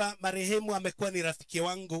kwamba marehemu amekuwa ni rafiki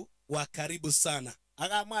wangu wa karibu sana.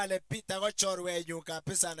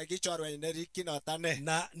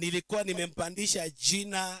 Na nilikuwa nimempandisha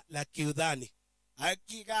jina la kiudhani. I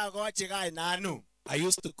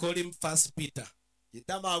used to call him First Peter.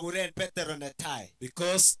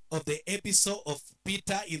 Because of the episode of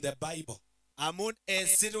Peter in the Bible. And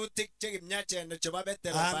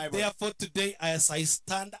therefore today as I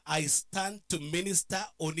stand to minister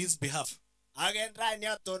on his behalf. Praise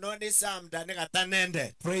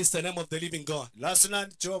the name of the living God.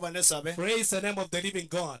 Praise the name of the living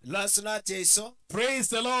God. Praise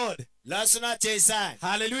the Lord.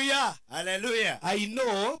 Hallelujah. Hallelujah. I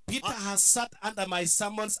know Peter has sat under my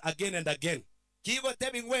sermons again and again. He had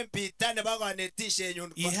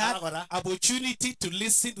opportunity to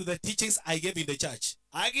listen to the teachings I gave in the church.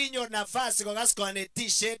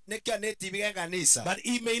 But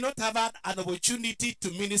he may not have had an opportunity to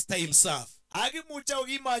minister himself. But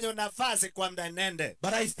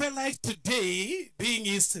I felt like today, being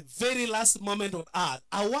his very last moment on earth,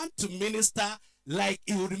 I want to minister like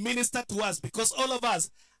he would minister to us, because all of us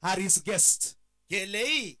are his guests.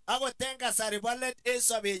 Kelei agotenga saribolet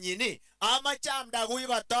esobenyini amachamda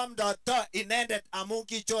kuikotomdoto inendet amu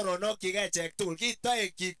kichoronok kigechek tugul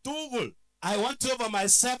kitoek kik tugul. I want to offer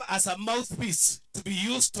myself as a mouthpiece to be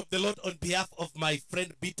used of the Lord on behalf of my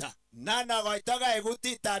friend Peter. Nana goitogai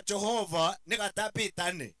kutitab Jehovah nikata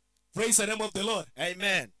Peter ni. Praise the name of the Lord.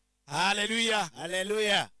 Amen. Hallelujah.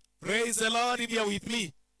 Hallelujah. Praise the Lord if you're with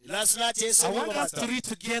me. I want us to read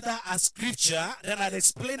together a scripture, then I'll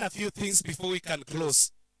explain a few things before we can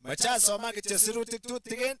close. In this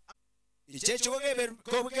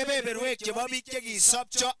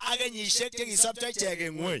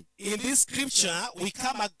scripture, we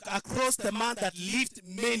come across the man that lived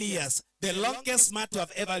many years, the longest man to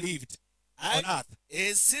have ever lived on earth.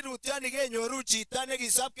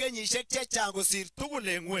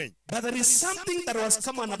 But there is something that was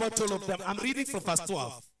common about all of them. I'm reading from verse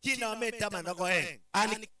 12.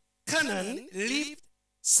 And Canaan lived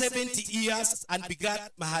 70 years and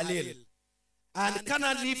begat Mahalalel. And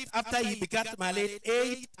Canaan lived after he begat Mahalalel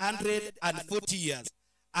 840 years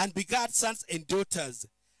and begat sons and daughters.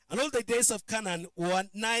 And all the days of Canaan were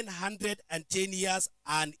 910 years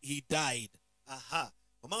and he died. Aha.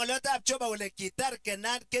 Komang'oliotab Joba kole kitar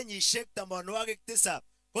Kenan kenyisiek 87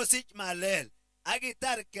 kosich Mahalalel. Ak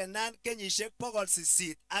kitar Kenan kenyisiek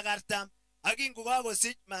 840 ak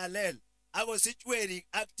ingokakosich Mahalalel ak kosich werik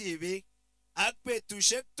ak tibik ak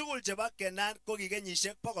betusiek tugul chebo Kenan ko ki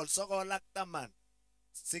kenyisiek 910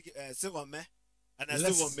 sikome anan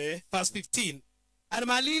sikome. Verse 15. And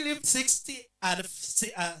Mahalalel lived 60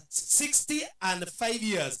 and 5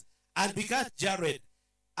 years and begat Jared.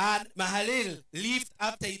 And Mahalalel lived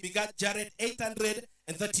after he begat Jared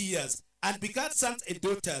 830 years and begat sons and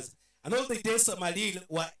daughters. And all the days of Mahalalel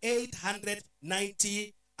were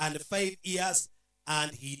 895 years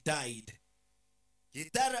and he died.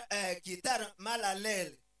 Kitar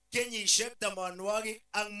Mahalalel kenyisiek 85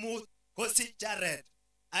 kosich Jared.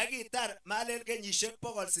 akitar malel kenyisiek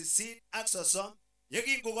 830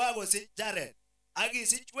 yekingokakosich Jared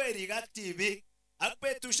akisich werik ak tibik ak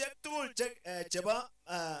betusiek tugul chebo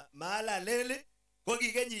Mahalalel ko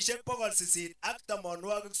ki kenyisiek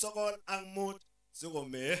 895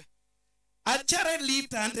 sikomee. And Jared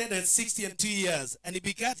lived 162 years, and he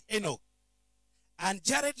begat Enoch. And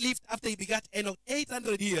Jared lived after he begat Enoch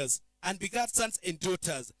 800 years, and begat sons and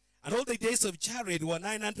daughters. And all the days of Jared were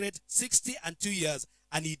 962 years,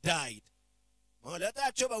 and he died. Mang'olyot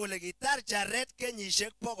Joba kole kitar Jared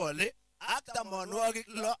kenyisiek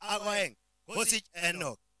 162 kosich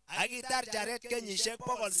Enoch. Akitar Jared kenyisiek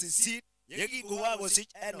 800 yekingokakosich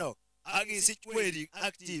Enoch akisich werik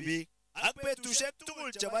ak tibik. Ak betusiek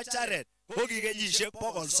tugul chebo Jared ko ki kenyisiek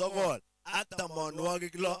 962.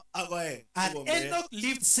 And Enoch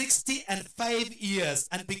lived 65 years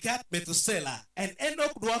and begat Methuselah. And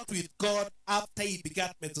Enoch walked with God after he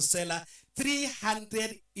begat Methuselah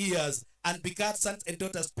 300 years and begat sons and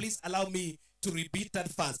daughters. Please allow me to repeat that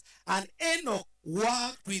fast. And Enoch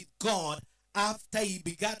walked with God after he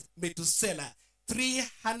begat Methuselah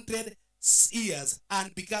 300 years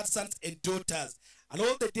and begat sons and daughters. And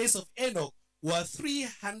all the days of Enoch were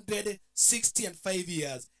 365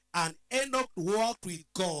 years. And Enoch walked with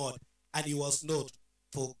God, and he was not,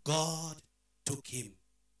 for God took him.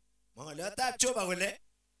 Mang'olyotab Joba kole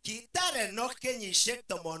kitar Enoch kenyisiek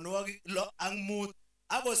 65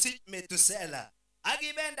 akosich Methuselah.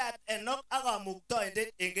 Akibendat Enoch ak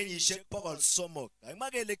kamuktoindet en kenyisiek 300.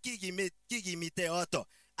 Kakimwa kele kikimite yoto.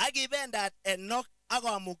 Akibendat Enoch ak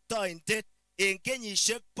kamuktoindet en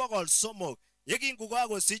kenyisiek 300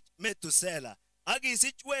 yekingokakosich Methuselah.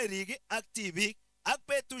 Akisich werik ak tibik. Ak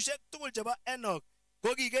betusiek tugul chebo Enoch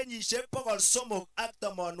ko ki kenyisiek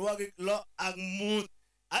 365.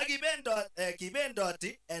 Ak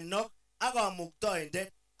kibendoti Enoch ak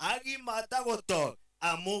kamuktoindet ak kimatakotok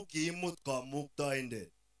amu kiimut kamuktoindet.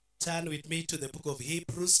 Turn with me to the book of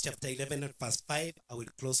Hebrews chapter 11 and verse 5. I will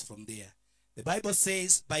close from there. The Bible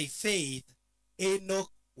says, by faith Enoch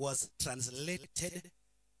was translated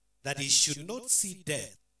that he should not see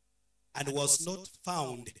death, and was not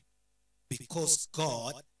found, because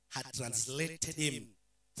God had translated him.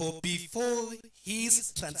 For before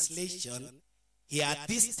his translation, he had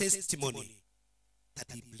this testimony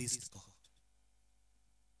that he pleased God.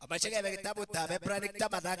 Abachekebe kitabutab Ebrainik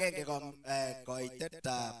 11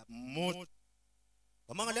 koitetab 5.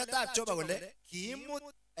 Komang'olyotab Joba kole kiimut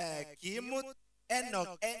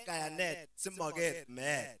Enoch en kayanet simoker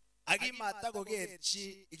meet. Ak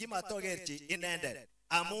kimatakokerchi inendet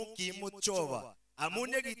amu kiimut Jehova. Amu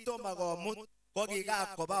nekitomo komut ko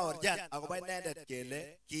kikakoba orian akobo inendet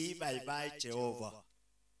kele kiibaibai Jehova.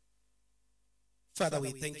 Father,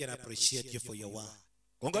 we thank you and appreciate you for your word.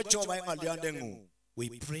 Kongo Jehova en ng'olyondeng'ung. We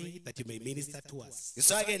pray that you may minister to us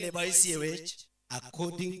Kisoe kele boisiewech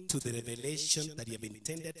according to the revelation that you have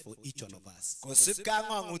intended for each one of us. kosibke ak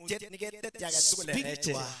ng'ong'utiet neketetyi age tugul en Speak to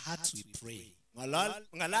echek. our hearts, we pray. Ng'alal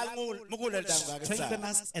muguleldang'ung Strengthen kakitsa.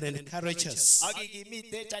 us and encourage us Ak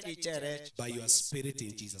ikimitech ak icherech. by your spirit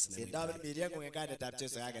in Jesus' name. we Kindab pray. mirieng'ung en kainetab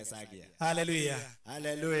Jesu kakesakia. Hallelujah.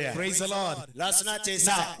 Hallelujah. Praise the Lord. Lasna Jesu.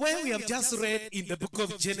 Now, when we have just read in the book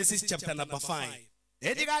of Genesis chapter number 5,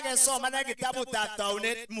 Edi kakesoman en kitabutab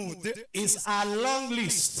Taunet mut. is a long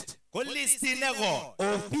list Ko listi neko.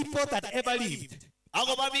 of people that ever lived.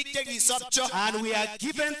 Akobo biik chekisopcho. And we are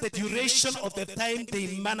given the duration of the time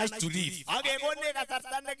they managed to live. Ak kekonech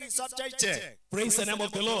kasarta nekisopcho ichek. Praise the name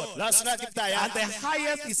of the Lord. Lasna Kiptayat. And the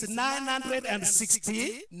highest is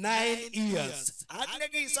 969 years. Ak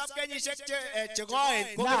nekisop kenyisiek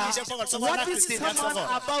chekoen ko Now, kenyisiek what is 969. common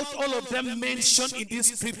about all of them mentioned in this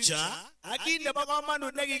scripture, Ak kit nebo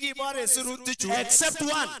komonut nekikibor en sirutichu. except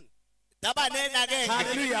one? Tabanen agenge.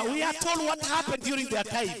 Hallelujah. We are told what happened during their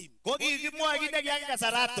time. Ko kikimwoe kit nekiyai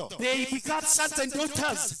kasarato. They begot sons and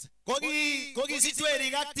daughters. Ko kisich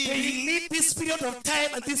werik ak They tibik. lived this period of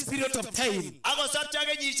time and this period of time. Akosopcho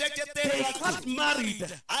kenyisiek They cheter. got married.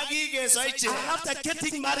 Ak kikeso And ichek. after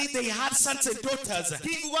getting married, they had sons and daughters.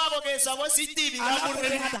 Kingokakokeso kosich tibik And ak after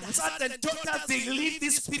they murenik. had sons and daughters, they lived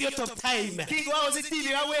this period of time. Kingokakosich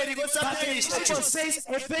tibik ak werik kosop But the kenyisiek Bible chu. says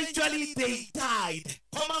eventually they died.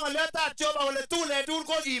 Komang'olyotab Jehova kole tule tul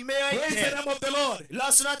ko kimeo Praise the ichek. name of the Lord.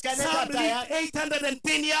 Losunot Some kainetab lived Tayat.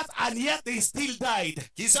 810 years and yet they still died.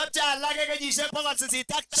 Kisopcho kisopcho alake kenyisiek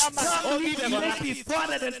 810 Some lived maybe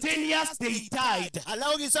 410 years, they died.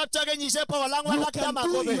 alak ko kisopcho kenyisiek 410 You can do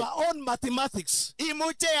kobek. your own mathematics.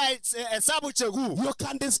 Imuche hesabu chekuk. You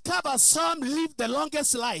can discover some lived the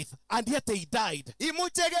longest life and yet they died.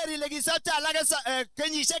 Imuche ker ile kisopcho alake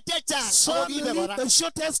kenyisiek chechang Some ako kibe lived kora. the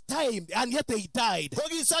shortest time and yet they died. Ko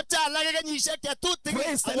kisopcho alake kenyisiek chetutikin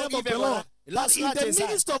Praise the ako name of kibe the kora. Lord. But in the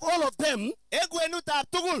midst of all of them,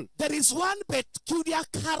 there is one peculiar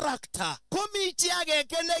character.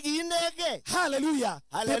 Hallelujah.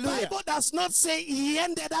 The Bible does not say he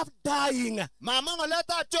ended up dying. And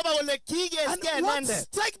what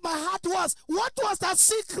struck my heart was, what was the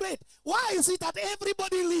secret? Why is it that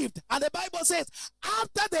everybody lived? And the Bible says,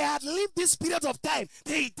 after they had lived this period of time,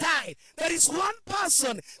 they died. There is one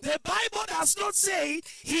person. The Bible does not say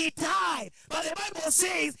he died, but the Bible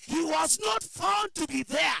says he was not found to be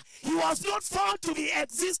there. He was not found to be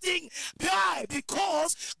existing. Why?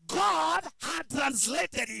 Because God had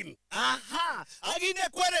translated him. Aha, agine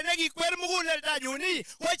kwere nekikwer muguleldanyuni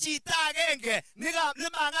ko chito agenge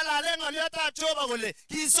nemangalale ngolyotab Jehova kole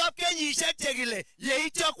kisop kenyisiek chekile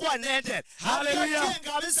yeityo kwa nendet. Hallelujah.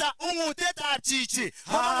 Kabisa ungutetab chichi.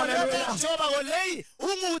 Hallelujah. Jehova kole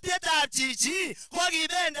ungutetab chichi ko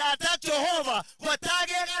kibendat ak Jehova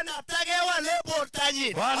kotakekanaptage wale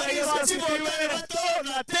bortanyin. Bwana Yesu asifiwe.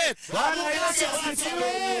 Bwana Yesu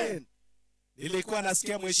asifiwe. Nilikuwa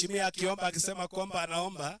nasikia mheshimiwa akiomba akisema kwamba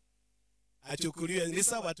anaomba achukuliwe, ni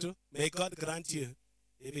sawa tu. May God grant you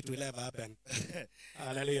if it will ever happen.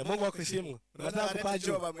 Hallelujah. Mungu akuheshimu. Unataka kupaa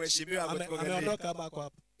juu. Ameondoka hapa kwa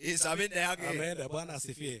hapa. Ameenda. Bwana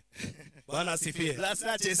asifiwe. Bwana asifiwe.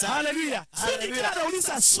 Hallelujah. Sasa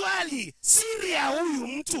anauliza swali, siri ya huyu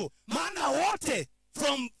mtu, maana wote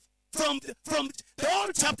from the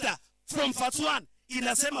whole chapter from verse 1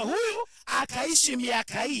 inasema huyu akaishi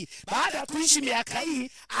miaka hii. Baada ya kuishi miaka hii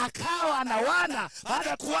akawa na wana. Baada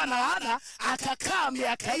ya kuwa na wana akakaa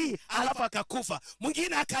miaka hii alafu akakufa.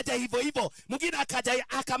 Mwingine akaja hivyo hivyo, mwingine akaja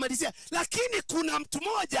akamalizia. Lakini kuna mtu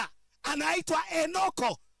mmoja anaitwa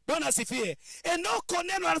Enoko. Bwana asifiwe. Enoko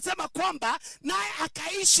neno anasema kwamba naye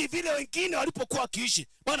akaishi vile wengine walipokuwa wakiishi.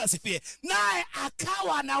 Bwana asifiwe. Naye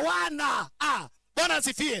akawa na wana. Bwana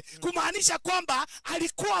asifiwe. Kumaanisha kwamba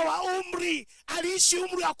alikuwa wa umri, aliishi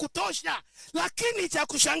umri wa kutosha. Lakini cha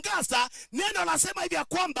kushangaza neno nasema hivi ya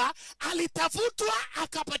kwamba alitafutwa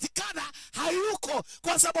akapatikana hayuko.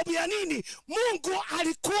 Kwa sababu ya nini? Mungu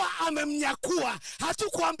alikuwa amemnyakua.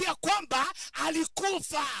 Hatukuambia kwamba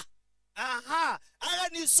alikufa. Aha, aga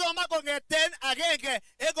nisoma kongeten agenge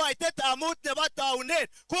egoitetab mut nebo taunet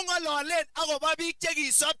kongololen akobo biik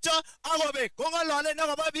chekisopcho akobek, kongololen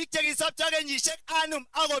akobo biik chekisopcho kenyisiek anum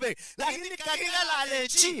akobek. Lakini kakingalalen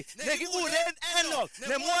chi nekikuren Enoch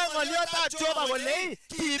nemwoe ngolyotab Jehova kole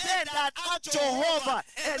kibendat ak Jehova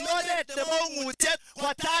en oret nebo ung'utiet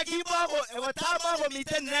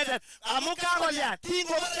kotakomiten inendet amu kakolya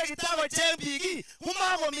kingobore kitakocheng biik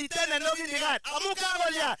komakomiten enokinikat amu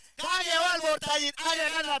kakolya kagewal bortanyin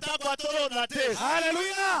akekanapta kwa torornatet.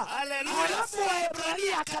 Hallelujah. Alafu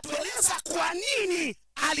Waebrania akatueleza kwa nini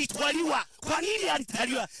alitwaliwa. Kwa nini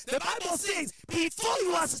alitwaliwa? The Bible says before he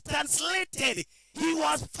was translated, he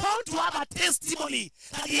was found to have a testimony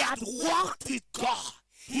that he had walked with God.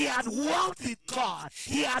 He had walked with God.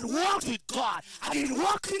 He had walked with God. And in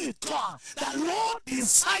walking with God, the Lord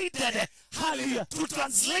decided, hallelujah, to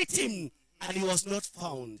translate him. And he was not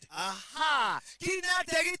found. Aha,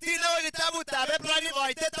 kinatekitine kitabutab Ebrania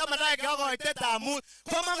koitetab manake koitetab mut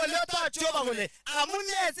komwa ngolyotab Jehova kole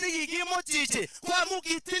amune sikikimut chichi ko amu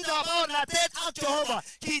kitindoi baornatet ak Jehova,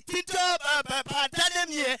 kitindoi banda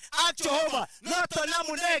nemie ak Jehova. Noton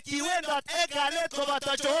amune kiwendot en kalyet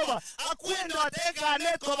koboto Jehova ak wendot en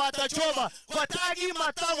kalyet koboto Jehova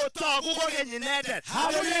kotakimatakotogu kokeny inendet.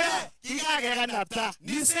 Hallelujah. Kikakekanapta.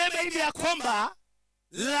 Niseme hivi ya kwamba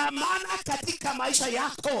la maana katika maisha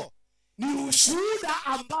yako ni ushuhuda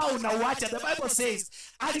ambao unauacha. The Bible says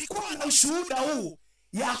alikuwa na ushuhuda huu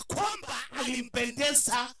ya kwamba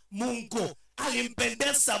alimpendeza Mungu.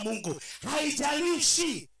 Alimpendeza Mungu.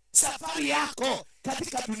 Haijalishi safari yako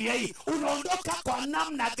katika dunia hii unaondoka kwa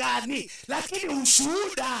namna gani, lakini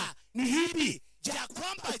ushuhuda ni hivi ya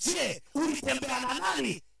kwamba je, ulitembea na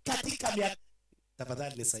nani katika miaka.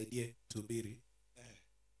 Tafadhali nisaidie tuhubiri.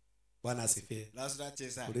 Bwana asifiwe.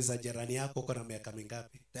 Uliza jirani yako uko na miaka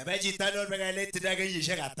mingapi?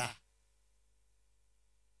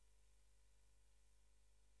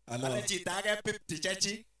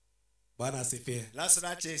 Bwana asifiwe.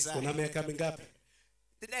 Una miaka mingapi?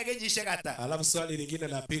 Alafu swali lingine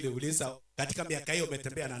la pili uliza katika miaka hiyo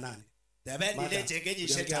umetembea na nani?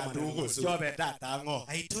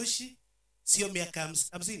 Haitoshi? sio miaka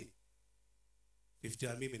 50. 50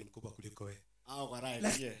 ya mimi ni mkubwa kuliko wewe.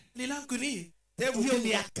 Lilangu ni hiyo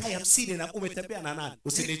miaka 50 na umetembea na nani?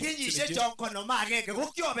 Kenyishe chonkono magenge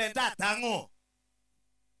kukyobenda tango.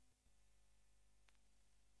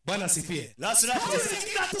 Bwana sifie. Lazima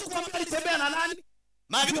kila tu kwamba alitembea na nani?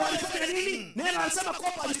 Magenge alifanya nini? Neno anasema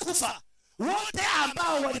kwamba alikufa. Wote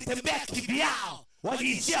ambao walitembea kivyao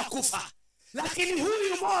waliishia kufa. Lakini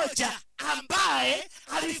huyu mmoja ambaye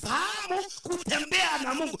alifahamu kutembea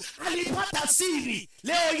na Mungu alipata siri.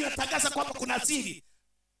 Leo inatangaza kwamba kuna siri.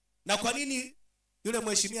 Na kwa nini yule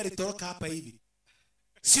mheshimiwa alitoroka hapa hivi?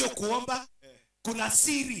 Sio kuomba, kuna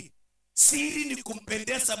siri. Siri ni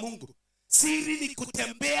kumpendeza Mungu. Siri ni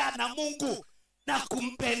kutembea na Mungu na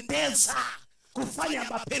kumpendeza, kufanya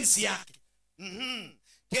mapenzi yake.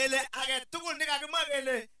 Kele age tugul nikakimwa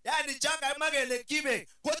kele yani changa kimwa kele kibe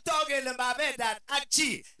kotok kele mabedat ak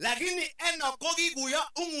chi lakini Enoch ko kikuyo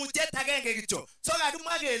ungutiet agenge kityo so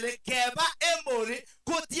kakimwa kele keba embori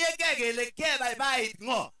kotienge kele kebaibait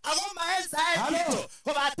ngo ako maensaet kityo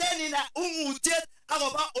kobaten ina ungutiet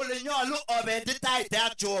akoba ole nyolu obenditaite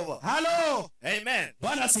ak Jehova. Hello. Amen.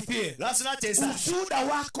 Bwana asifiwe. Lazima tesa. Ushuhuda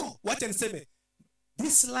wako, wacha niseme,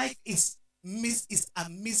 this life is a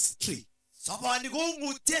mystery. Sabani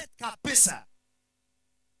ungutiet kabisa.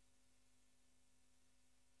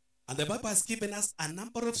 And the Bible has given us a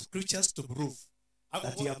number of scriptures to prove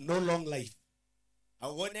that you have no long life. I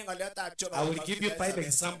will give you 5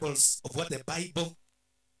 examples of what the Bible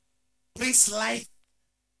brings life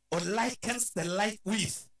or likens the life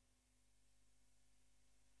with.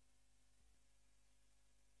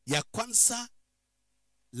 Ya kwanza,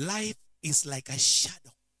 life is like a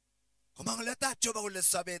shadow.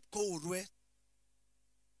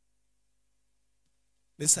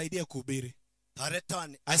 Nisaidie kuhubiri.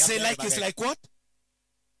 I say like is like what?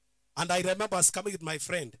 And I remember I was coming with my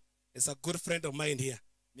friend. It's a good friend of mine here.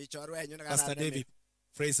 Pastor David.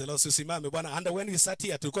 Praise the Lord. Susimame bwana. And when we sat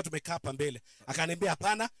here, tulikuwa tumekaa hapa mbele. Akaniambia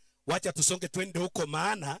hapana, wacha tusonge twende huko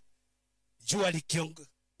maana jua likiongo.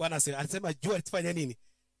 Bwana alisema jua litafanya nini?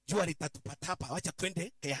 Jua litatupatapa. Wacha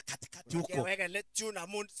twende ya katikati huko.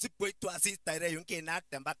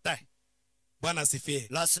 Bwana asifiwe.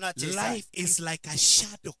 Life is like a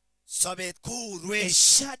shadow. A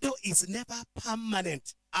shadow is never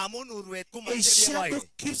permanent. A shadow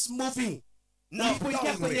keeps moving.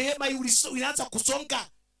 Unapoingia kwenye hema unaanza kusonga.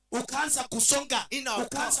 Ukaanza kusonga.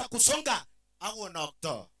 Ukaanza kusonga.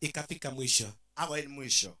 Ikafika mwisho.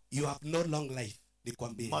 You have no long life.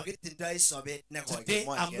 Nikwambie. Today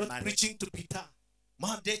I'm not preaching to Peter.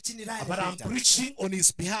 But I'm preaching on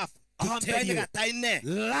his behalf. To tell you,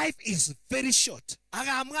 life is very short.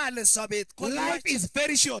 Life is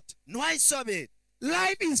very short. Life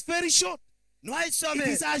is very short. It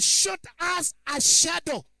is as short as a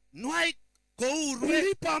shadow.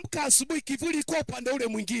 Ulipoamka asubuhi kivuli iko upande ule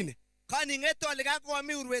mwingine.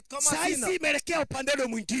 Sasa imeelekea upande ule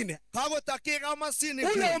mwingine.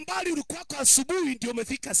 Ule umbali ulikuwa kwa asubuhi ndio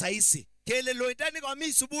umefika saa hizi.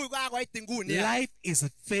 Life is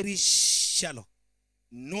very shallow.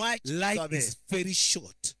 Life is very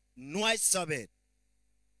short.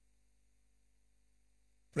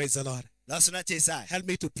 Praise the Lord. Help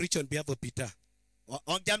me to preach on behalf of Peter.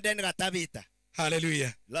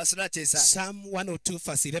 Hallelujah. Psalm 102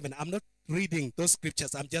 verse 11. I'm not reading those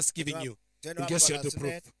scriptures. I'm just giving you in case you want to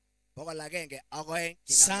prove.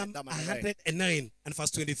 Psalm 109 and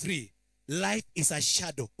verse 23. Life is a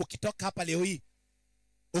shadow. Ukitoka hapa leo hii,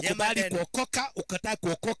 ukubali kuokoka, ukataa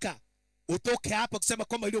kuokoka, utoke hapa kusema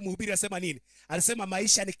kwamba yule mhubiri anasema nini? Alisema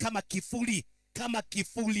maisha ni kama kifuli, kama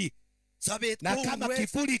kifuli. Na kama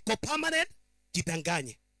kifuli iko permanent,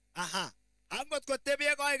 jidanganye.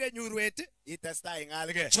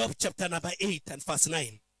 Job chapter number 8 and verse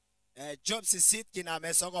 9.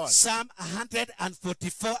 Psalm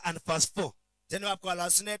 144 and verse 4.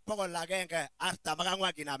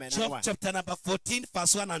 Job chapter number 14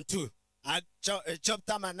 verse 1 and 2.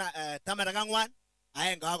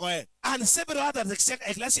 And several others,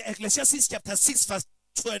 Ecclesiastes chapter 6 verse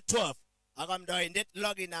 12. Another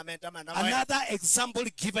example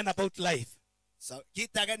given about life.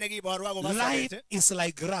 Life is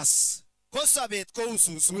like grass. Grass.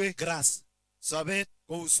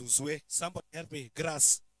 Somebody help me.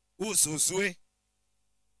 Grass.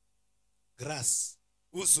 Grass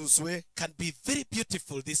can be very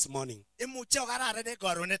beautiful this morning,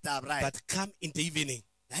 but come in the evening,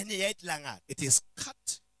 it is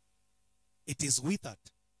cut, it is withered,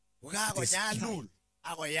 it is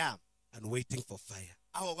dry, and waiting for fire.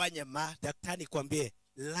 Daktari kwambie,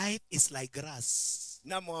 life is like grass.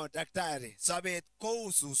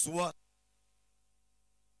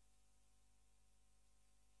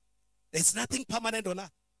 There's nothing permanent on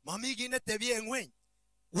earth. Mami kit netebie eng ng'weny.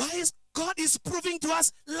 Why is God is proving to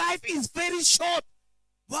us life is very short.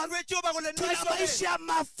 Bwarwech Jehova kole Tuna maisha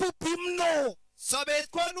mafupi mno. Sobet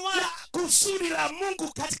ko nwach. Kusudi la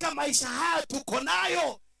Mungu katika maisha haya tuko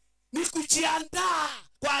nayo ni kujiandaa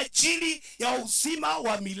kwa ajili ya uzima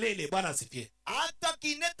wa milele. Bwana asifiwe. Hata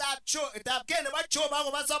kinetab kee nebo Jehova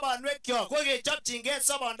akobo sobonwekyok ko kechopchingei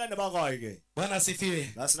sobondo nebo koikeny. Bwana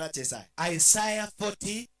asifiwe. That's not Isaiah. Isaiah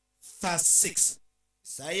 40 verse 6.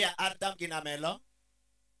 Isaiah artam kinamelo.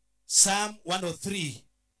 Psalm 103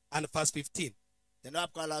 and verse 15.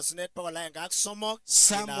 Tenab kalasunet pokol aeng ak somok.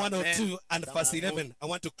 Psalm 102 and verse 11. I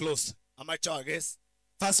want to close. Amachokes.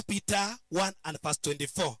 First Peter 1 and verse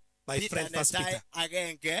 24. My friend, First Peter.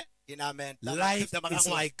 Life is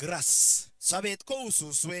like grass.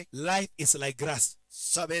 Life is like grass.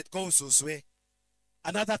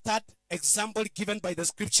 Another third example given by the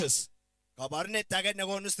scriptures.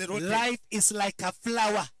 Life is like a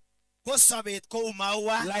flower.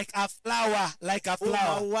 Like a flower, like a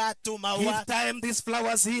flower. Give time these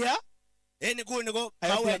flowers here. I hope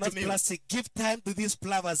they are not plastic. Give time to these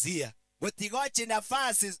flowers here. And in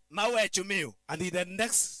the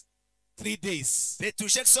next 3 days,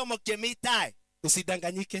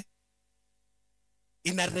 usidanganyike.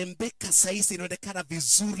 Inarembeka saizi inaonekana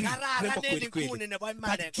vizuri rembo kweli kweli.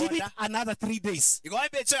 But give it another 3 days.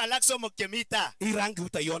 Hii rangi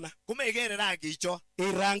utaiona.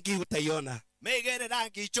 Hii rangi utaiona.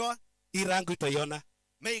 Hii rangi utaiona.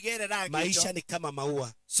 Maisha ni kama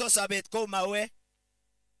maua.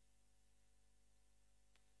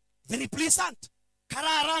 Very pleasant.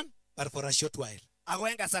 Kararan. But for a short while.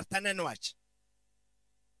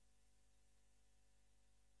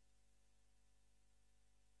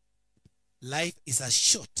 Life is as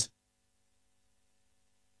short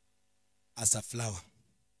as a flower.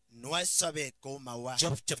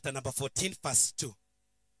 Job chapter number 14 verse 2.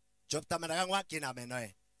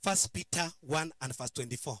 First Peter 1 and verse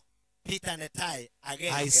 24.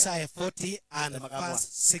 Isaiah 40 and verse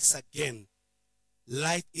 6 again.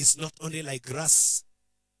 Life is not only like grass.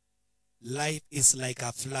 Life is like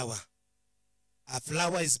a flower. A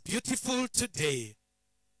flower is beautiful today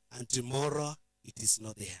and tomorrow it is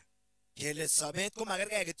not there. Kele sobet ko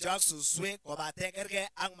magerge kityo ak suswek kobate gerge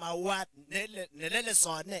ak mauat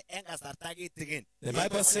nelelesone eng kasarta kitigin. The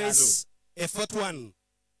Bible says, a fourth one,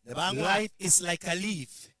 life is like a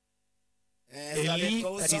leaf. A leaf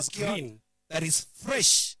that is green, that is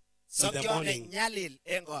fresh in the morning.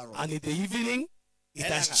 And in the evening, it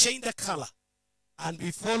has changed the color. And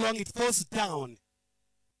before long, it falls down.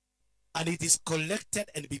 And it is collected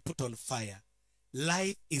and be put on fire.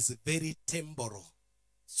 Life is very temporal.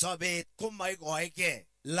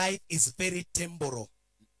 Life is very temporal.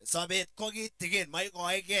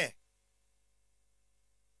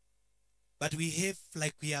 But we have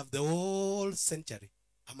like we have the whole century.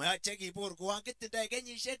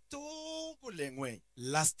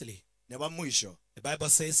 Lastly, the Bible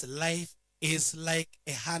says life is like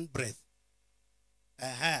a handbreadth.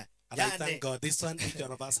 And I thank God this one each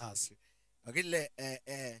one of us has.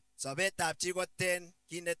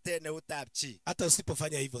 Hata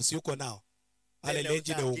usipofanya hivyo si uko nao. Ale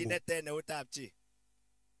lenji ne ungu.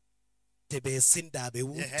 Tebesindab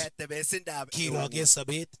eut. Kiroge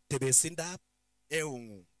sabet tebesindab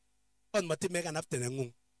eungu. On mati mega napte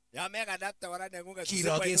nengung. Ya mega napte wala nengung.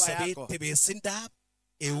 Kiroge sabet tebesindab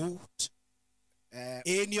eut.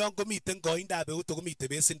 En yon komiten koindab eut komi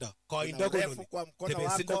tebesindo. Koindo kono.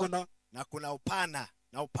 Tebesindo kono. Na kuna upana.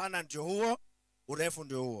 Na upana ndio huo, urefu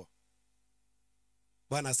ndio huo.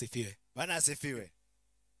 Bwana asifiwe. Bwana asifiwe.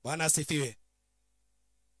 Bwana asifiwe.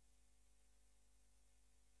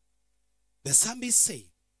 The psalmist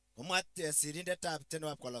say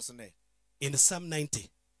in Psalm 90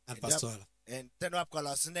 and verse 12,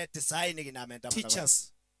 teach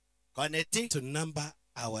us to number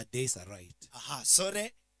our days aright.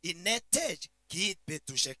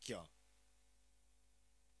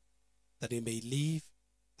 That we may live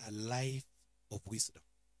a life of wisdom.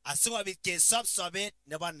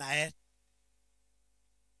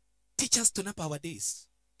 Teach us to number our days.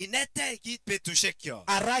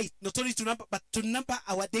 Aright, not only to number, but to number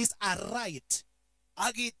our days aright.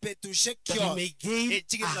 That we may gain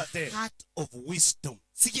a heart of wisdom.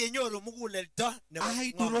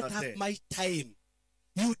 I do not have my time.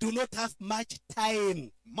 You do not have much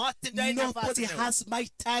time. Nobody has my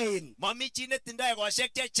time.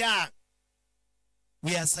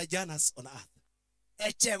 We are sojourners on earth.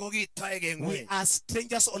 We are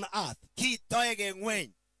strangers on earth.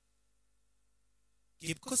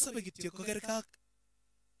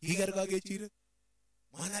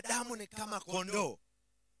 Mwanadamu ni kama kondoo.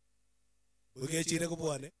 Ukechire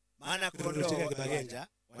kubwane. Maana Kururuchike kibagenge.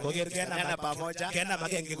 Kogerkena pamoja. Kena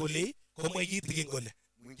magenge kule. Komwe kitigin kule.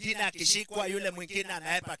 Mwingine akishikwa yule mwingine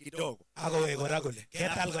anaepa kidogo. Akowe kora kule.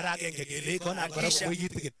 Ketal kora agenge kele kona kora komwe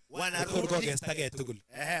kitigin. Wanarudi kokestage tugul.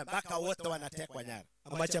 Mpaka wote wanatekwa nyara.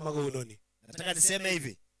 Amache makounoni. Nataka niseme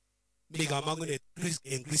hivi. Mi kamangunet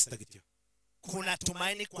en Kristo kityo. Kuna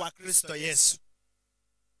tumaini kwa Kristo Yesu.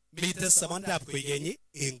 Mite samandap kwenyenyi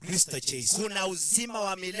en Kristo Yesu. Kuna uzima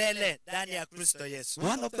wa milele ndani ya Kristo Yesu.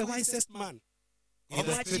 One of the wisest man in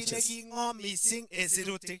the scriptures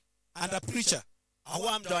and a preacher.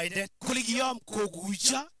 Kuligiyom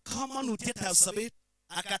koguja kamanutietab sobet.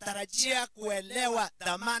 Akatarajia kuelewa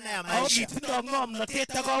dhamana ya maisha. Akitindo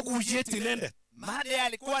ng'omnotet ak kakuyet inendet. Made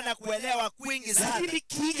alikuwa na kuelewa kwingi sana. Lakini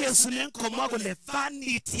kigesunen komwa kole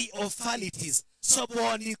vanity of vanities.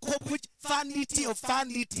 Soboni kobuch vanity of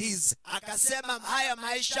vanities. Akasema haya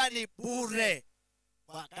maisha ni bure.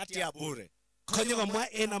 Wakati ya bure. Konyo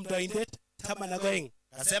komwa en amdoindet taman ak oeng.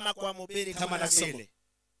 Akasema kwa mhubiri taman ak somok.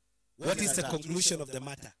 What is the conclusion of the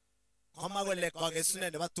matter?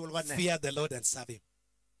 Fear the Lord and serve him.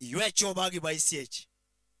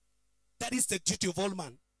 That is the duty of all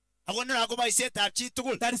man.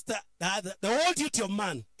 That is the whole duty of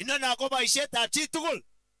man.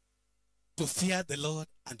 To fear the Lord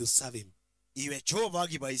and to serve him.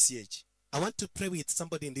 I want to pray with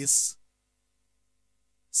somebody in this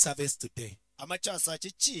service today.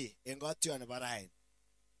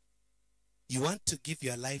 You want to give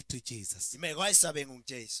your life to Jesus.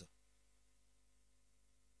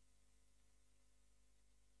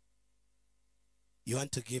 You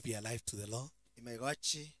want to give your life to the Lord.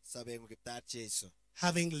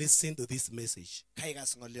 Having listened to this message, I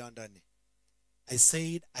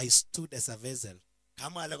said I stood as a vessel.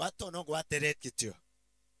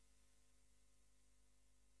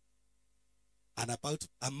 And about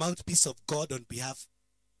a mouthpiece of God on behalf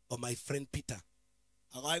of my friend Peter.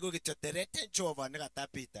 And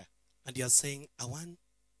you're saying, I want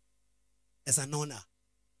as an honor.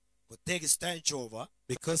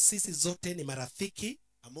 Because sisi zote ni marafiki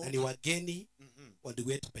na ni wageni wa ndugu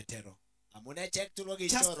wetu Petero.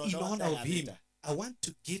 Just in honor of him, I want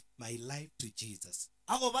to give my life to Jesus.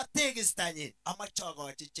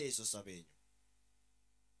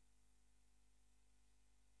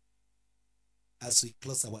 As we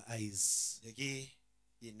close our eyes,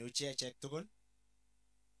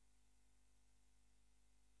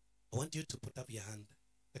 I want you to put up your hand.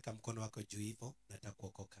 Weka mkono wako juu hivyo, nataka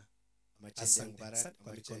kuokoka. Asante. Asante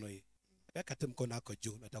kwa mikono hii. Weka tu mkono wako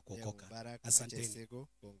juu, nataka kuokoka. Asanteni.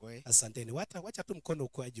 Asanteni. Wacha tu mkono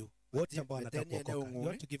ukwe juu. Wote ambao wanataka kuokoka. You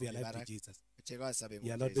want to give your life to Jesus.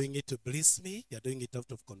 You are not doing it to please me. You are doing it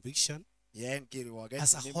out of conviction.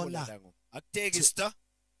 As a honor to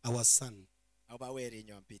our son.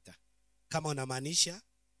 Kama unamaanisha,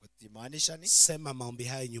 sema maombi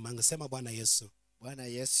haya nyuma yangu. Sema Bwana Yesu. Bwana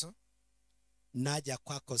Yesu, naja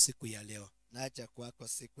kwako siku ya leo. Naja kwako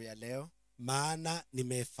siku ya leo. Maana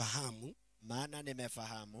nimefahamu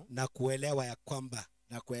na kuelewa ya kwamba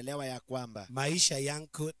maisha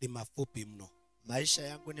yangu ni mafupi mno. Maisha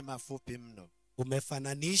yangu ni mafupi mno.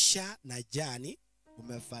 Umefananisha na jani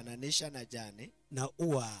na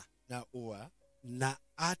ua na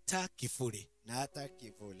hata kivuli.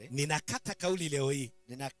 Ninakata kauli leo hii.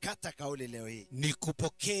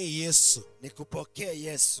 Nikupokee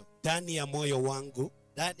Yesu. Ndani ya moyo wangu.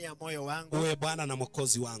 Uwe Bwana na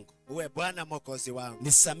Mwokozi wangu.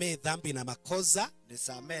 Nisamee dhambi na makosa.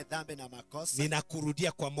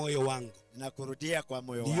 Ninakurudia kwa moyo wangu.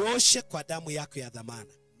 Nioshe kwa damu yako ya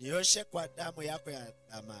dhamana.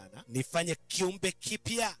 Nifanye kiumbe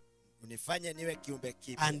kipya. Unifanye niwe kiumbe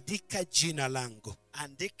kipya. Andika jina langu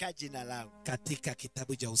katika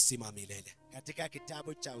kitabu cha uzima wa milele.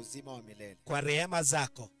 Kwa rehema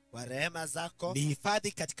zako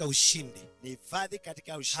nihifadhi katika ushindi.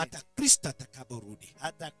 Hata Kristo atakaporudi.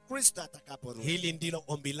 Hili ndilo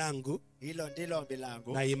ombi langu.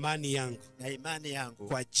 Na imani yangu.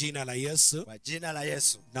 Kwa jina la Yesu.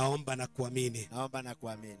 Naomba na kuamini.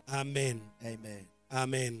 Amen.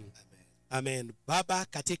 Amen. Amen. Baba,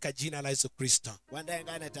 katika jina la Yesu Kristo,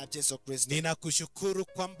 ninakushukuru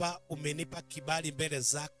kwamba umenipa kibali mbele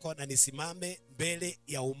zako na nisimame mbele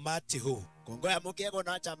ya umati huu.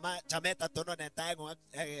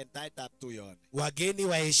 Wageni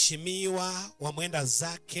waheshimiwa wa mwenda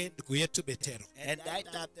zake ndugu yetu Petero.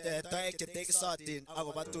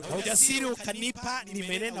 Na ujasiri ukanipa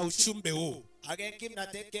nimenena ujumbe huu.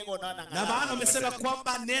 Na maana umesema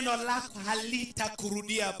kwamba neno lako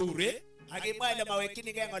halitakurudia bure. akimwa ile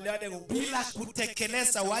mawekchinigei ng'olyondeng'ung bila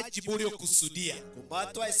kutekeleza wajibu uliokusudia.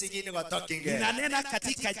 komatwai sigini kotokyingei. Ninanena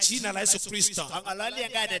katika jina la Yesu Kristo ang'ololi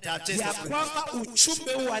en kainetab Jesu ya kwamba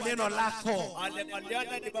ujumbe huu wa neno lako ale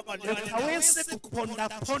ng'olyondoni bo ng'olyondoni ukaweze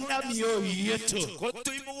kupondaponda mioyo yetu,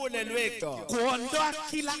 kotui mugulelwekyok kuondoa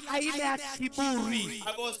kila aina ya kiburi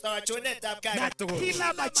akosto chunetab na kei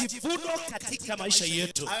kila majivuno katika maisha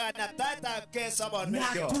yetu, akanaptaetab kei na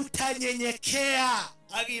sobonwekyok tutanyenyekea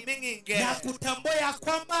akiming'ingei na kutambua ya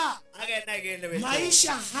kwamba akenai kele wechok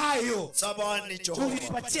maisha hayo soboni Jehova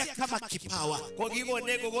tulipatia kama kipawa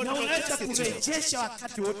kokikonech na kokon unaweza kurejesha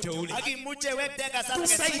wakati wote ule. akimuche wekte en kasar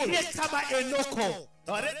Tusaidie kama Enoko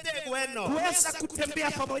torete kweno kuweza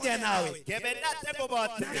kutembea pamoja nawe, kebendate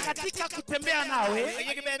kobote na katika kutembea nawe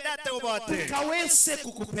akikibendate kobote tukaweze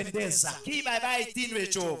kukupendeza. kibaibaitin we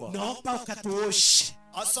Jehova Naomba ukatuoshe,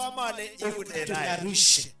 asome ale iune rai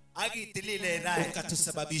ukatung'arishe, akitilile rai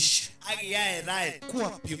ukatusababishe akiyae rai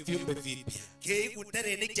kuwa viumbe vipya. keiku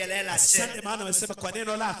terenik chelelachen Asante, maana umesema kwa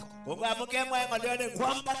neno lako kongamu kemwae ng'olyondeng'ung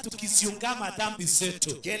kwamba tukiziungama dhambi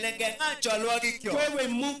zetu, kele ngeng'any cholwogikyok wewe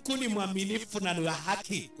Mungu ni mwaminifu na ni wa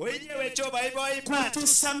haki ko inyewe Jehova ibo iman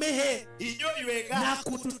kutusamehe inyoiwek na gaa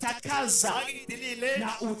kututakaza akitilile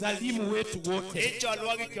na udhalimu wetu wote. en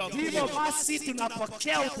cholwogikyok Hivyo basi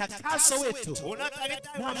tunapokea utakaso wetu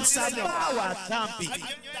na msamaha wa dhambi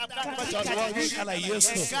katika jina la Yesu,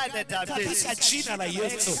 katika jina la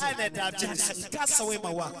Yesu. Takasa wema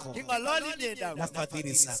wako na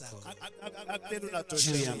fadhili zako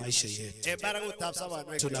juu ya maisha yetu.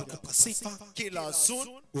 Tunakupa sifa,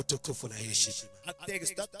 utukufu na heshima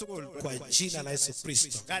kwa jina la Yesu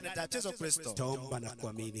Kristo. Taomba na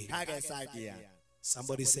kuamini.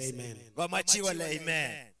 Somebody say amen.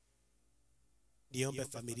 Amen. Niombe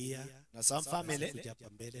familia Na some family kuja hapa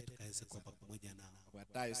mbele tukaweze kuomba pamoja nao.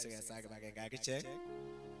 watayo sikesake bakenge akichek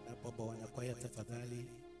Naomba wanakwaya tafadhali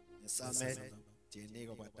nesome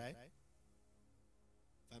tieniko kwatai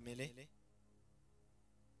family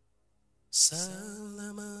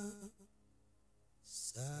salama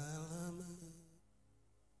salama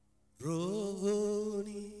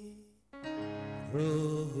rohoni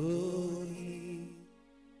rohoni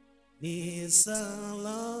ni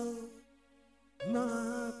salama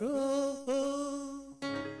rohoni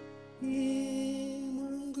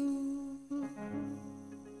mwangu.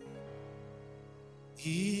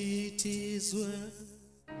 It is well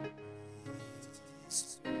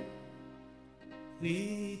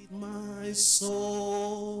with my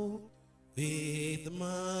soul, with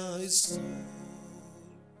my soul.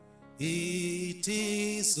 It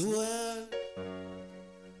is well.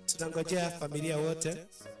 Tunangojea familia wote.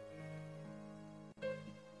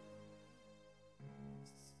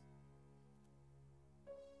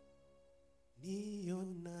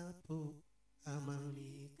 Nionapo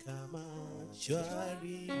amani kama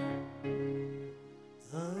shwari,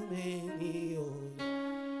 ameniona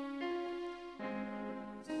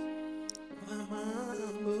kwa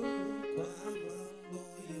mambo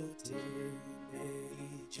yote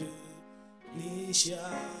umenijulisha,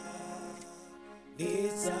 ni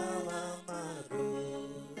salama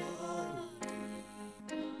rohoni.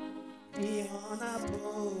 Nionapo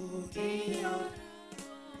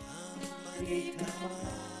amani kama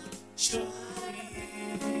shwari,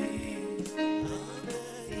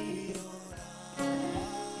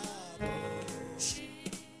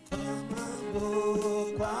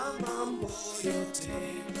 kwa mambo yote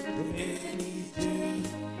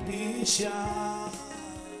umenijulisha,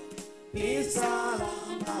 ni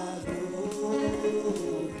salama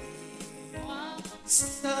rohoni.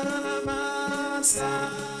 Salama,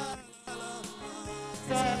 salama,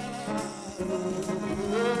 salama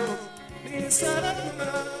rohoni. Ni salama,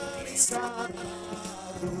 ni salama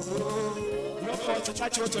rohoni. Yoko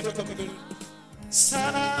wachache wote walioko mbele.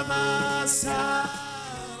 Salama, salama,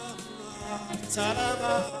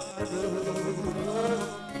 salama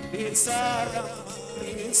rohoni. Salama,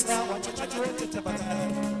 salama, wachache wote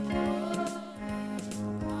tafadhali.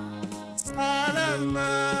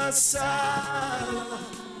 Salama, salama,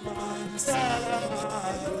 salama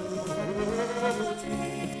rohoni.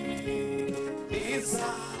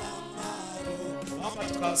 Salama rohoni. Naomba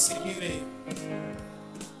tukawasikiwe.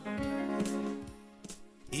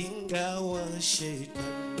 Ingawa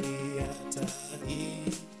shetani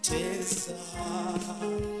atanitesa,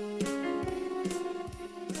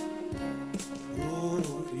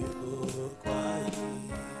 ulivyo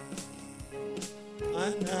kwani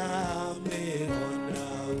anameona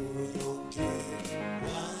unyonge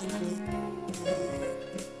wangu,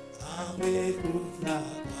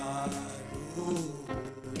 amekutakaru.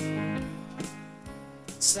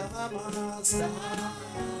 Salama, salama,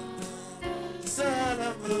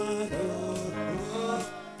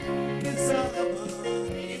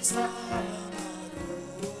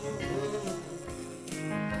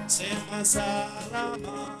 Sema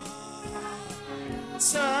salama,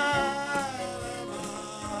 salama,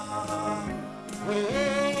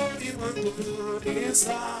 ulimwengu ni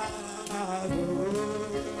salama.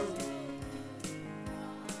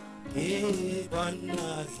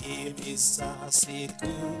 Bwana himiza siku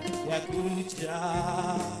ya kuja,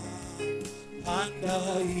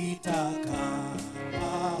 hangaika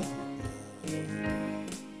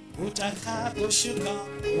utakaposhuka,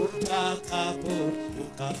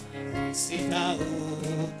 utakaposhuka,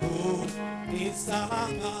 sitauku ni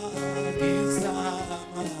salama, ni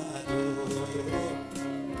salama,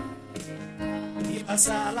 ni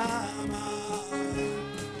salama,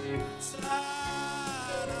 salama,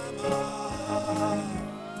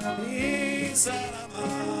 ni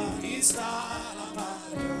salama, ni salama,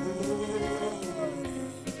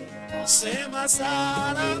 sema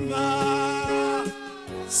salama.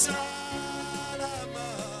 Salama,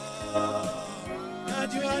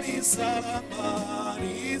 najua ni salama,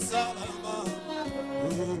 ni salama.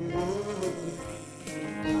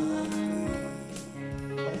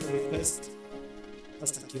 Request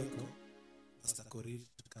Pastor Kioko, Pastor Korir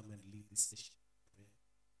to come and lead this session.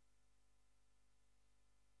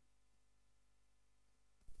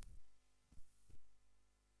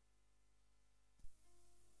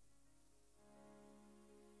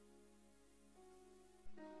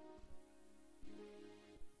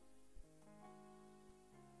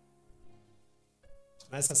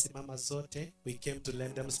 Tunaweza simama zote. We came to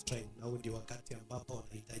lend them strength. Na ndio wakati ambapo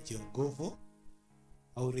wanahitaji nguvu.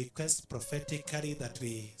 I will request prophetically that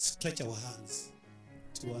we stretch our hands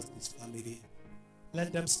towards this family.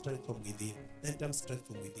 Lend them strength from within. Lend them strength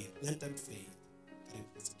from within. Lend them faith.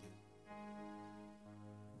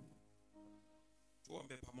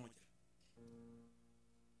 Tuombe pamoja.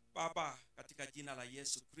 Baba, katika jina la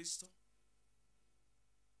Yesu Kristo,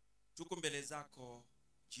 tuko mbele zako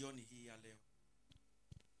jioni hii ya leo.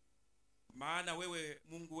 Maana wewe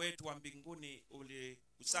Mungu wetu wa mbinguni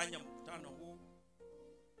ulikusanya mkutano huu,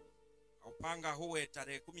 upanga huwe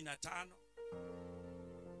tarehe 15,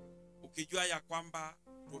 ukijua ya kwamba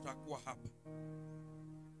tutakuwa hapa.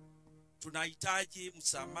 Tunahitaji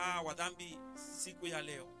msamaha wa dhambi siku ya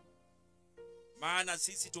leo, maana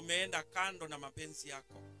sisi tumeenda kando na mapenzi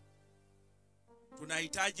yako.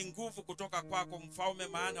 Tunahitaji nguvu kutoka kwako Mfalme,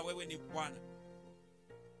 maana wewe ni Bwana.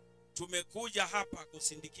 Tumekuja hapa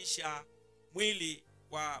kusindikisha mwili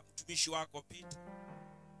wa mtumishi wako Peter,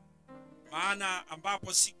 maana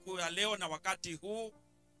ambapo siku ya leo na wakati huu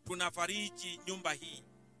tunafariji nyumba hii,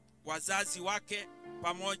 wazazi wake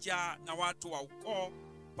pamoja na watu wa ukoo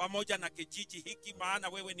pamoja na kijiji hiki, maana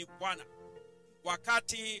wewe ni Bwana.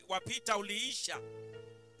 Wakati wa Peter uliisha,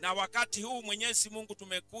 na wakati huu Mwenyezi Mungu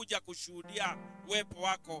tumekuja kushuhudia uwepo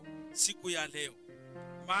wako siku ya leo,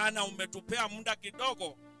 maana umetupea muda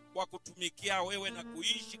kidogo wa kutumikia wewe na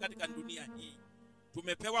kuishi katika dunia hii.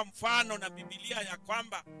 Tumepewa mfano na Biblia ya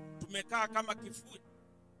kwamba tumekaa kama kivuli,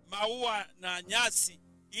 maua na nyasi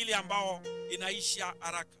ili ambao inaisha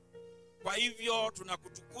haraka. Kwa hivyo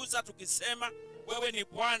tunakutukuza tukisema wewe ni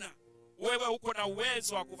Bwana, wewe uko na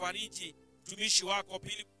uwezo wa kufariji mtumishi wako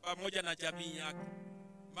Pili pamoja na jamii yake,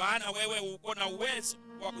 maana wewe uko na uwezo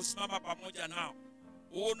wa kusimama pamoja nao.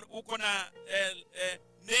 Uko na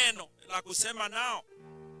neno la kusema nao,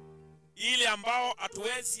 ili ambao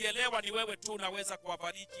hatuwezi elewa ni wewe tu unaweza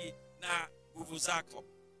kuwafariji na nguvu zako.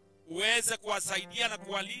 Uweze kuwasaidia na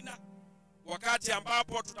kuwalinda wakati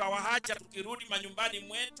ambapo tutawaacha tukirudi manyumbani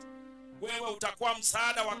mwetu. Wewe utakuwa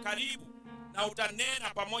msaada wa karibu na utanena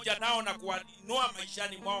pamoja nao na kuwainua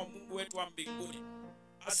maishani mwao, Mungu wetu wa mbinguni.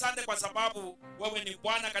 Asante kwa sababu wewe ni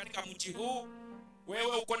Bwana katika mji huu.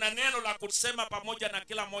 Wewe uko na neno la kusema pamoja na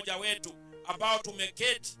kila mmoja wetu ambao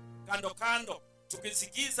tumeketi kando kando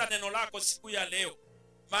tukisikiza neno lako siku ya leo.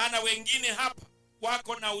 Maana wengine hapa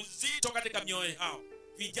wako na uzito katika mioyo yao,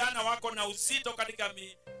 vijana wako na uzito katika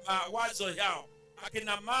mawazo yao,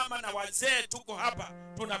 akina mama na wazee tuko hapa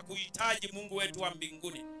tunakuhitaji, Mungu wetu wa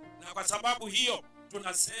mbinguni. Na kwa sababu hiyo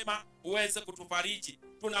tunasema uweze kutufariji.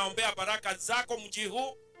 Tunaombea baraka zako mji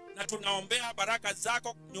huu, na tunaombea baraka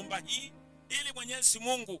zako nyumba hii, ili Mwenyezi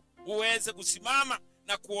Mungu uweze kusimama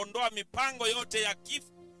na kuondoa mipango yote ya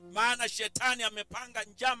kifo, maana shetani amepanga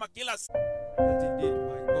njama kila siku. That indeed,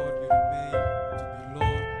 my God, you remain to be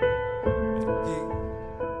Lord and King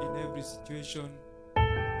in every situation,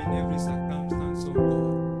 in every circumstance, oh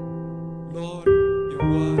God. Lord, your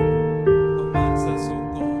word commands us, oh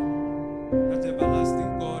God, that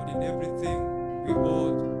everlasting God, in everything we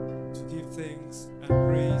ought to give thanks and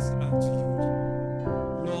praise unto you.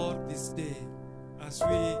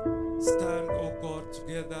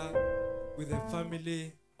 with the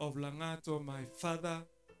family of Langato, my father,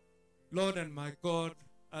 Lord and my God,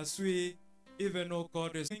 as we even, oh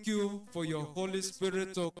God, thank you for your Holy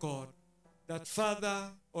Spirit, oh God, that Father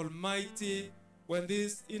Almighty, when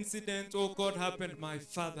this incident, oh God, happened, my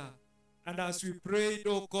Father, and as we prayed,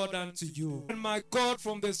 oh God, unto you, and my God,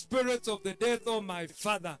 from the spirit of the death, oh my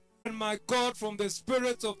Father, and my God, from the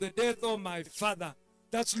spirit of the death, oh my Father,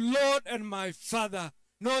 that's Lord and my Father,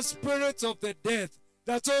 no spirit of the death,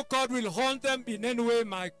 that, oh God, will haunt them in any way,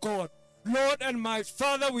 my God. Lord and my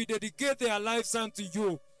Father, we dedicate their lives unto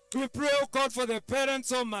you. We pray, oh God, for the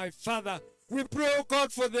parents, oh my Father. We pray, oh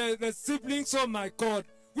God, for the siblings, oh my God.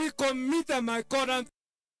 We commit them, my God, and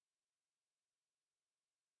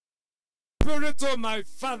Spirit, oh my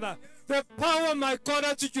Father, the power, my God,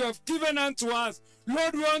 that you have given unto us.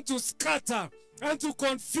 Lord, we want to scatter and to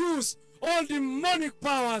confuse all demonic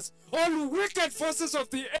powers, all wicked forces of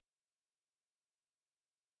the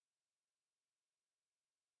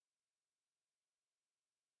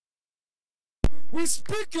We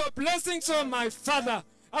speak your blessings, oh my Father,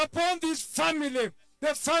 upon this family,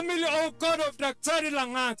 the family, oh God, of Dr.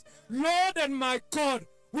 Langat. Lord and my God,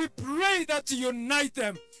 we pray that you unite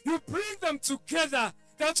them. You bring them together.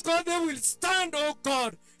 That God, they will stand, oh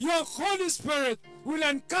God. Your Holy Spirit will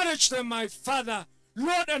encourage them, my Father.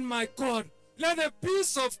 Lord and my God, let the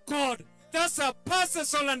peace of God that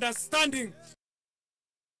surpasses all understanding,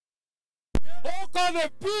 oh God,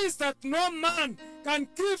 the peace that no man can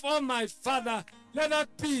give, oh my Father, let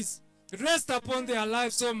that peace rest upon their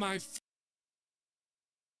lives, oh my Father.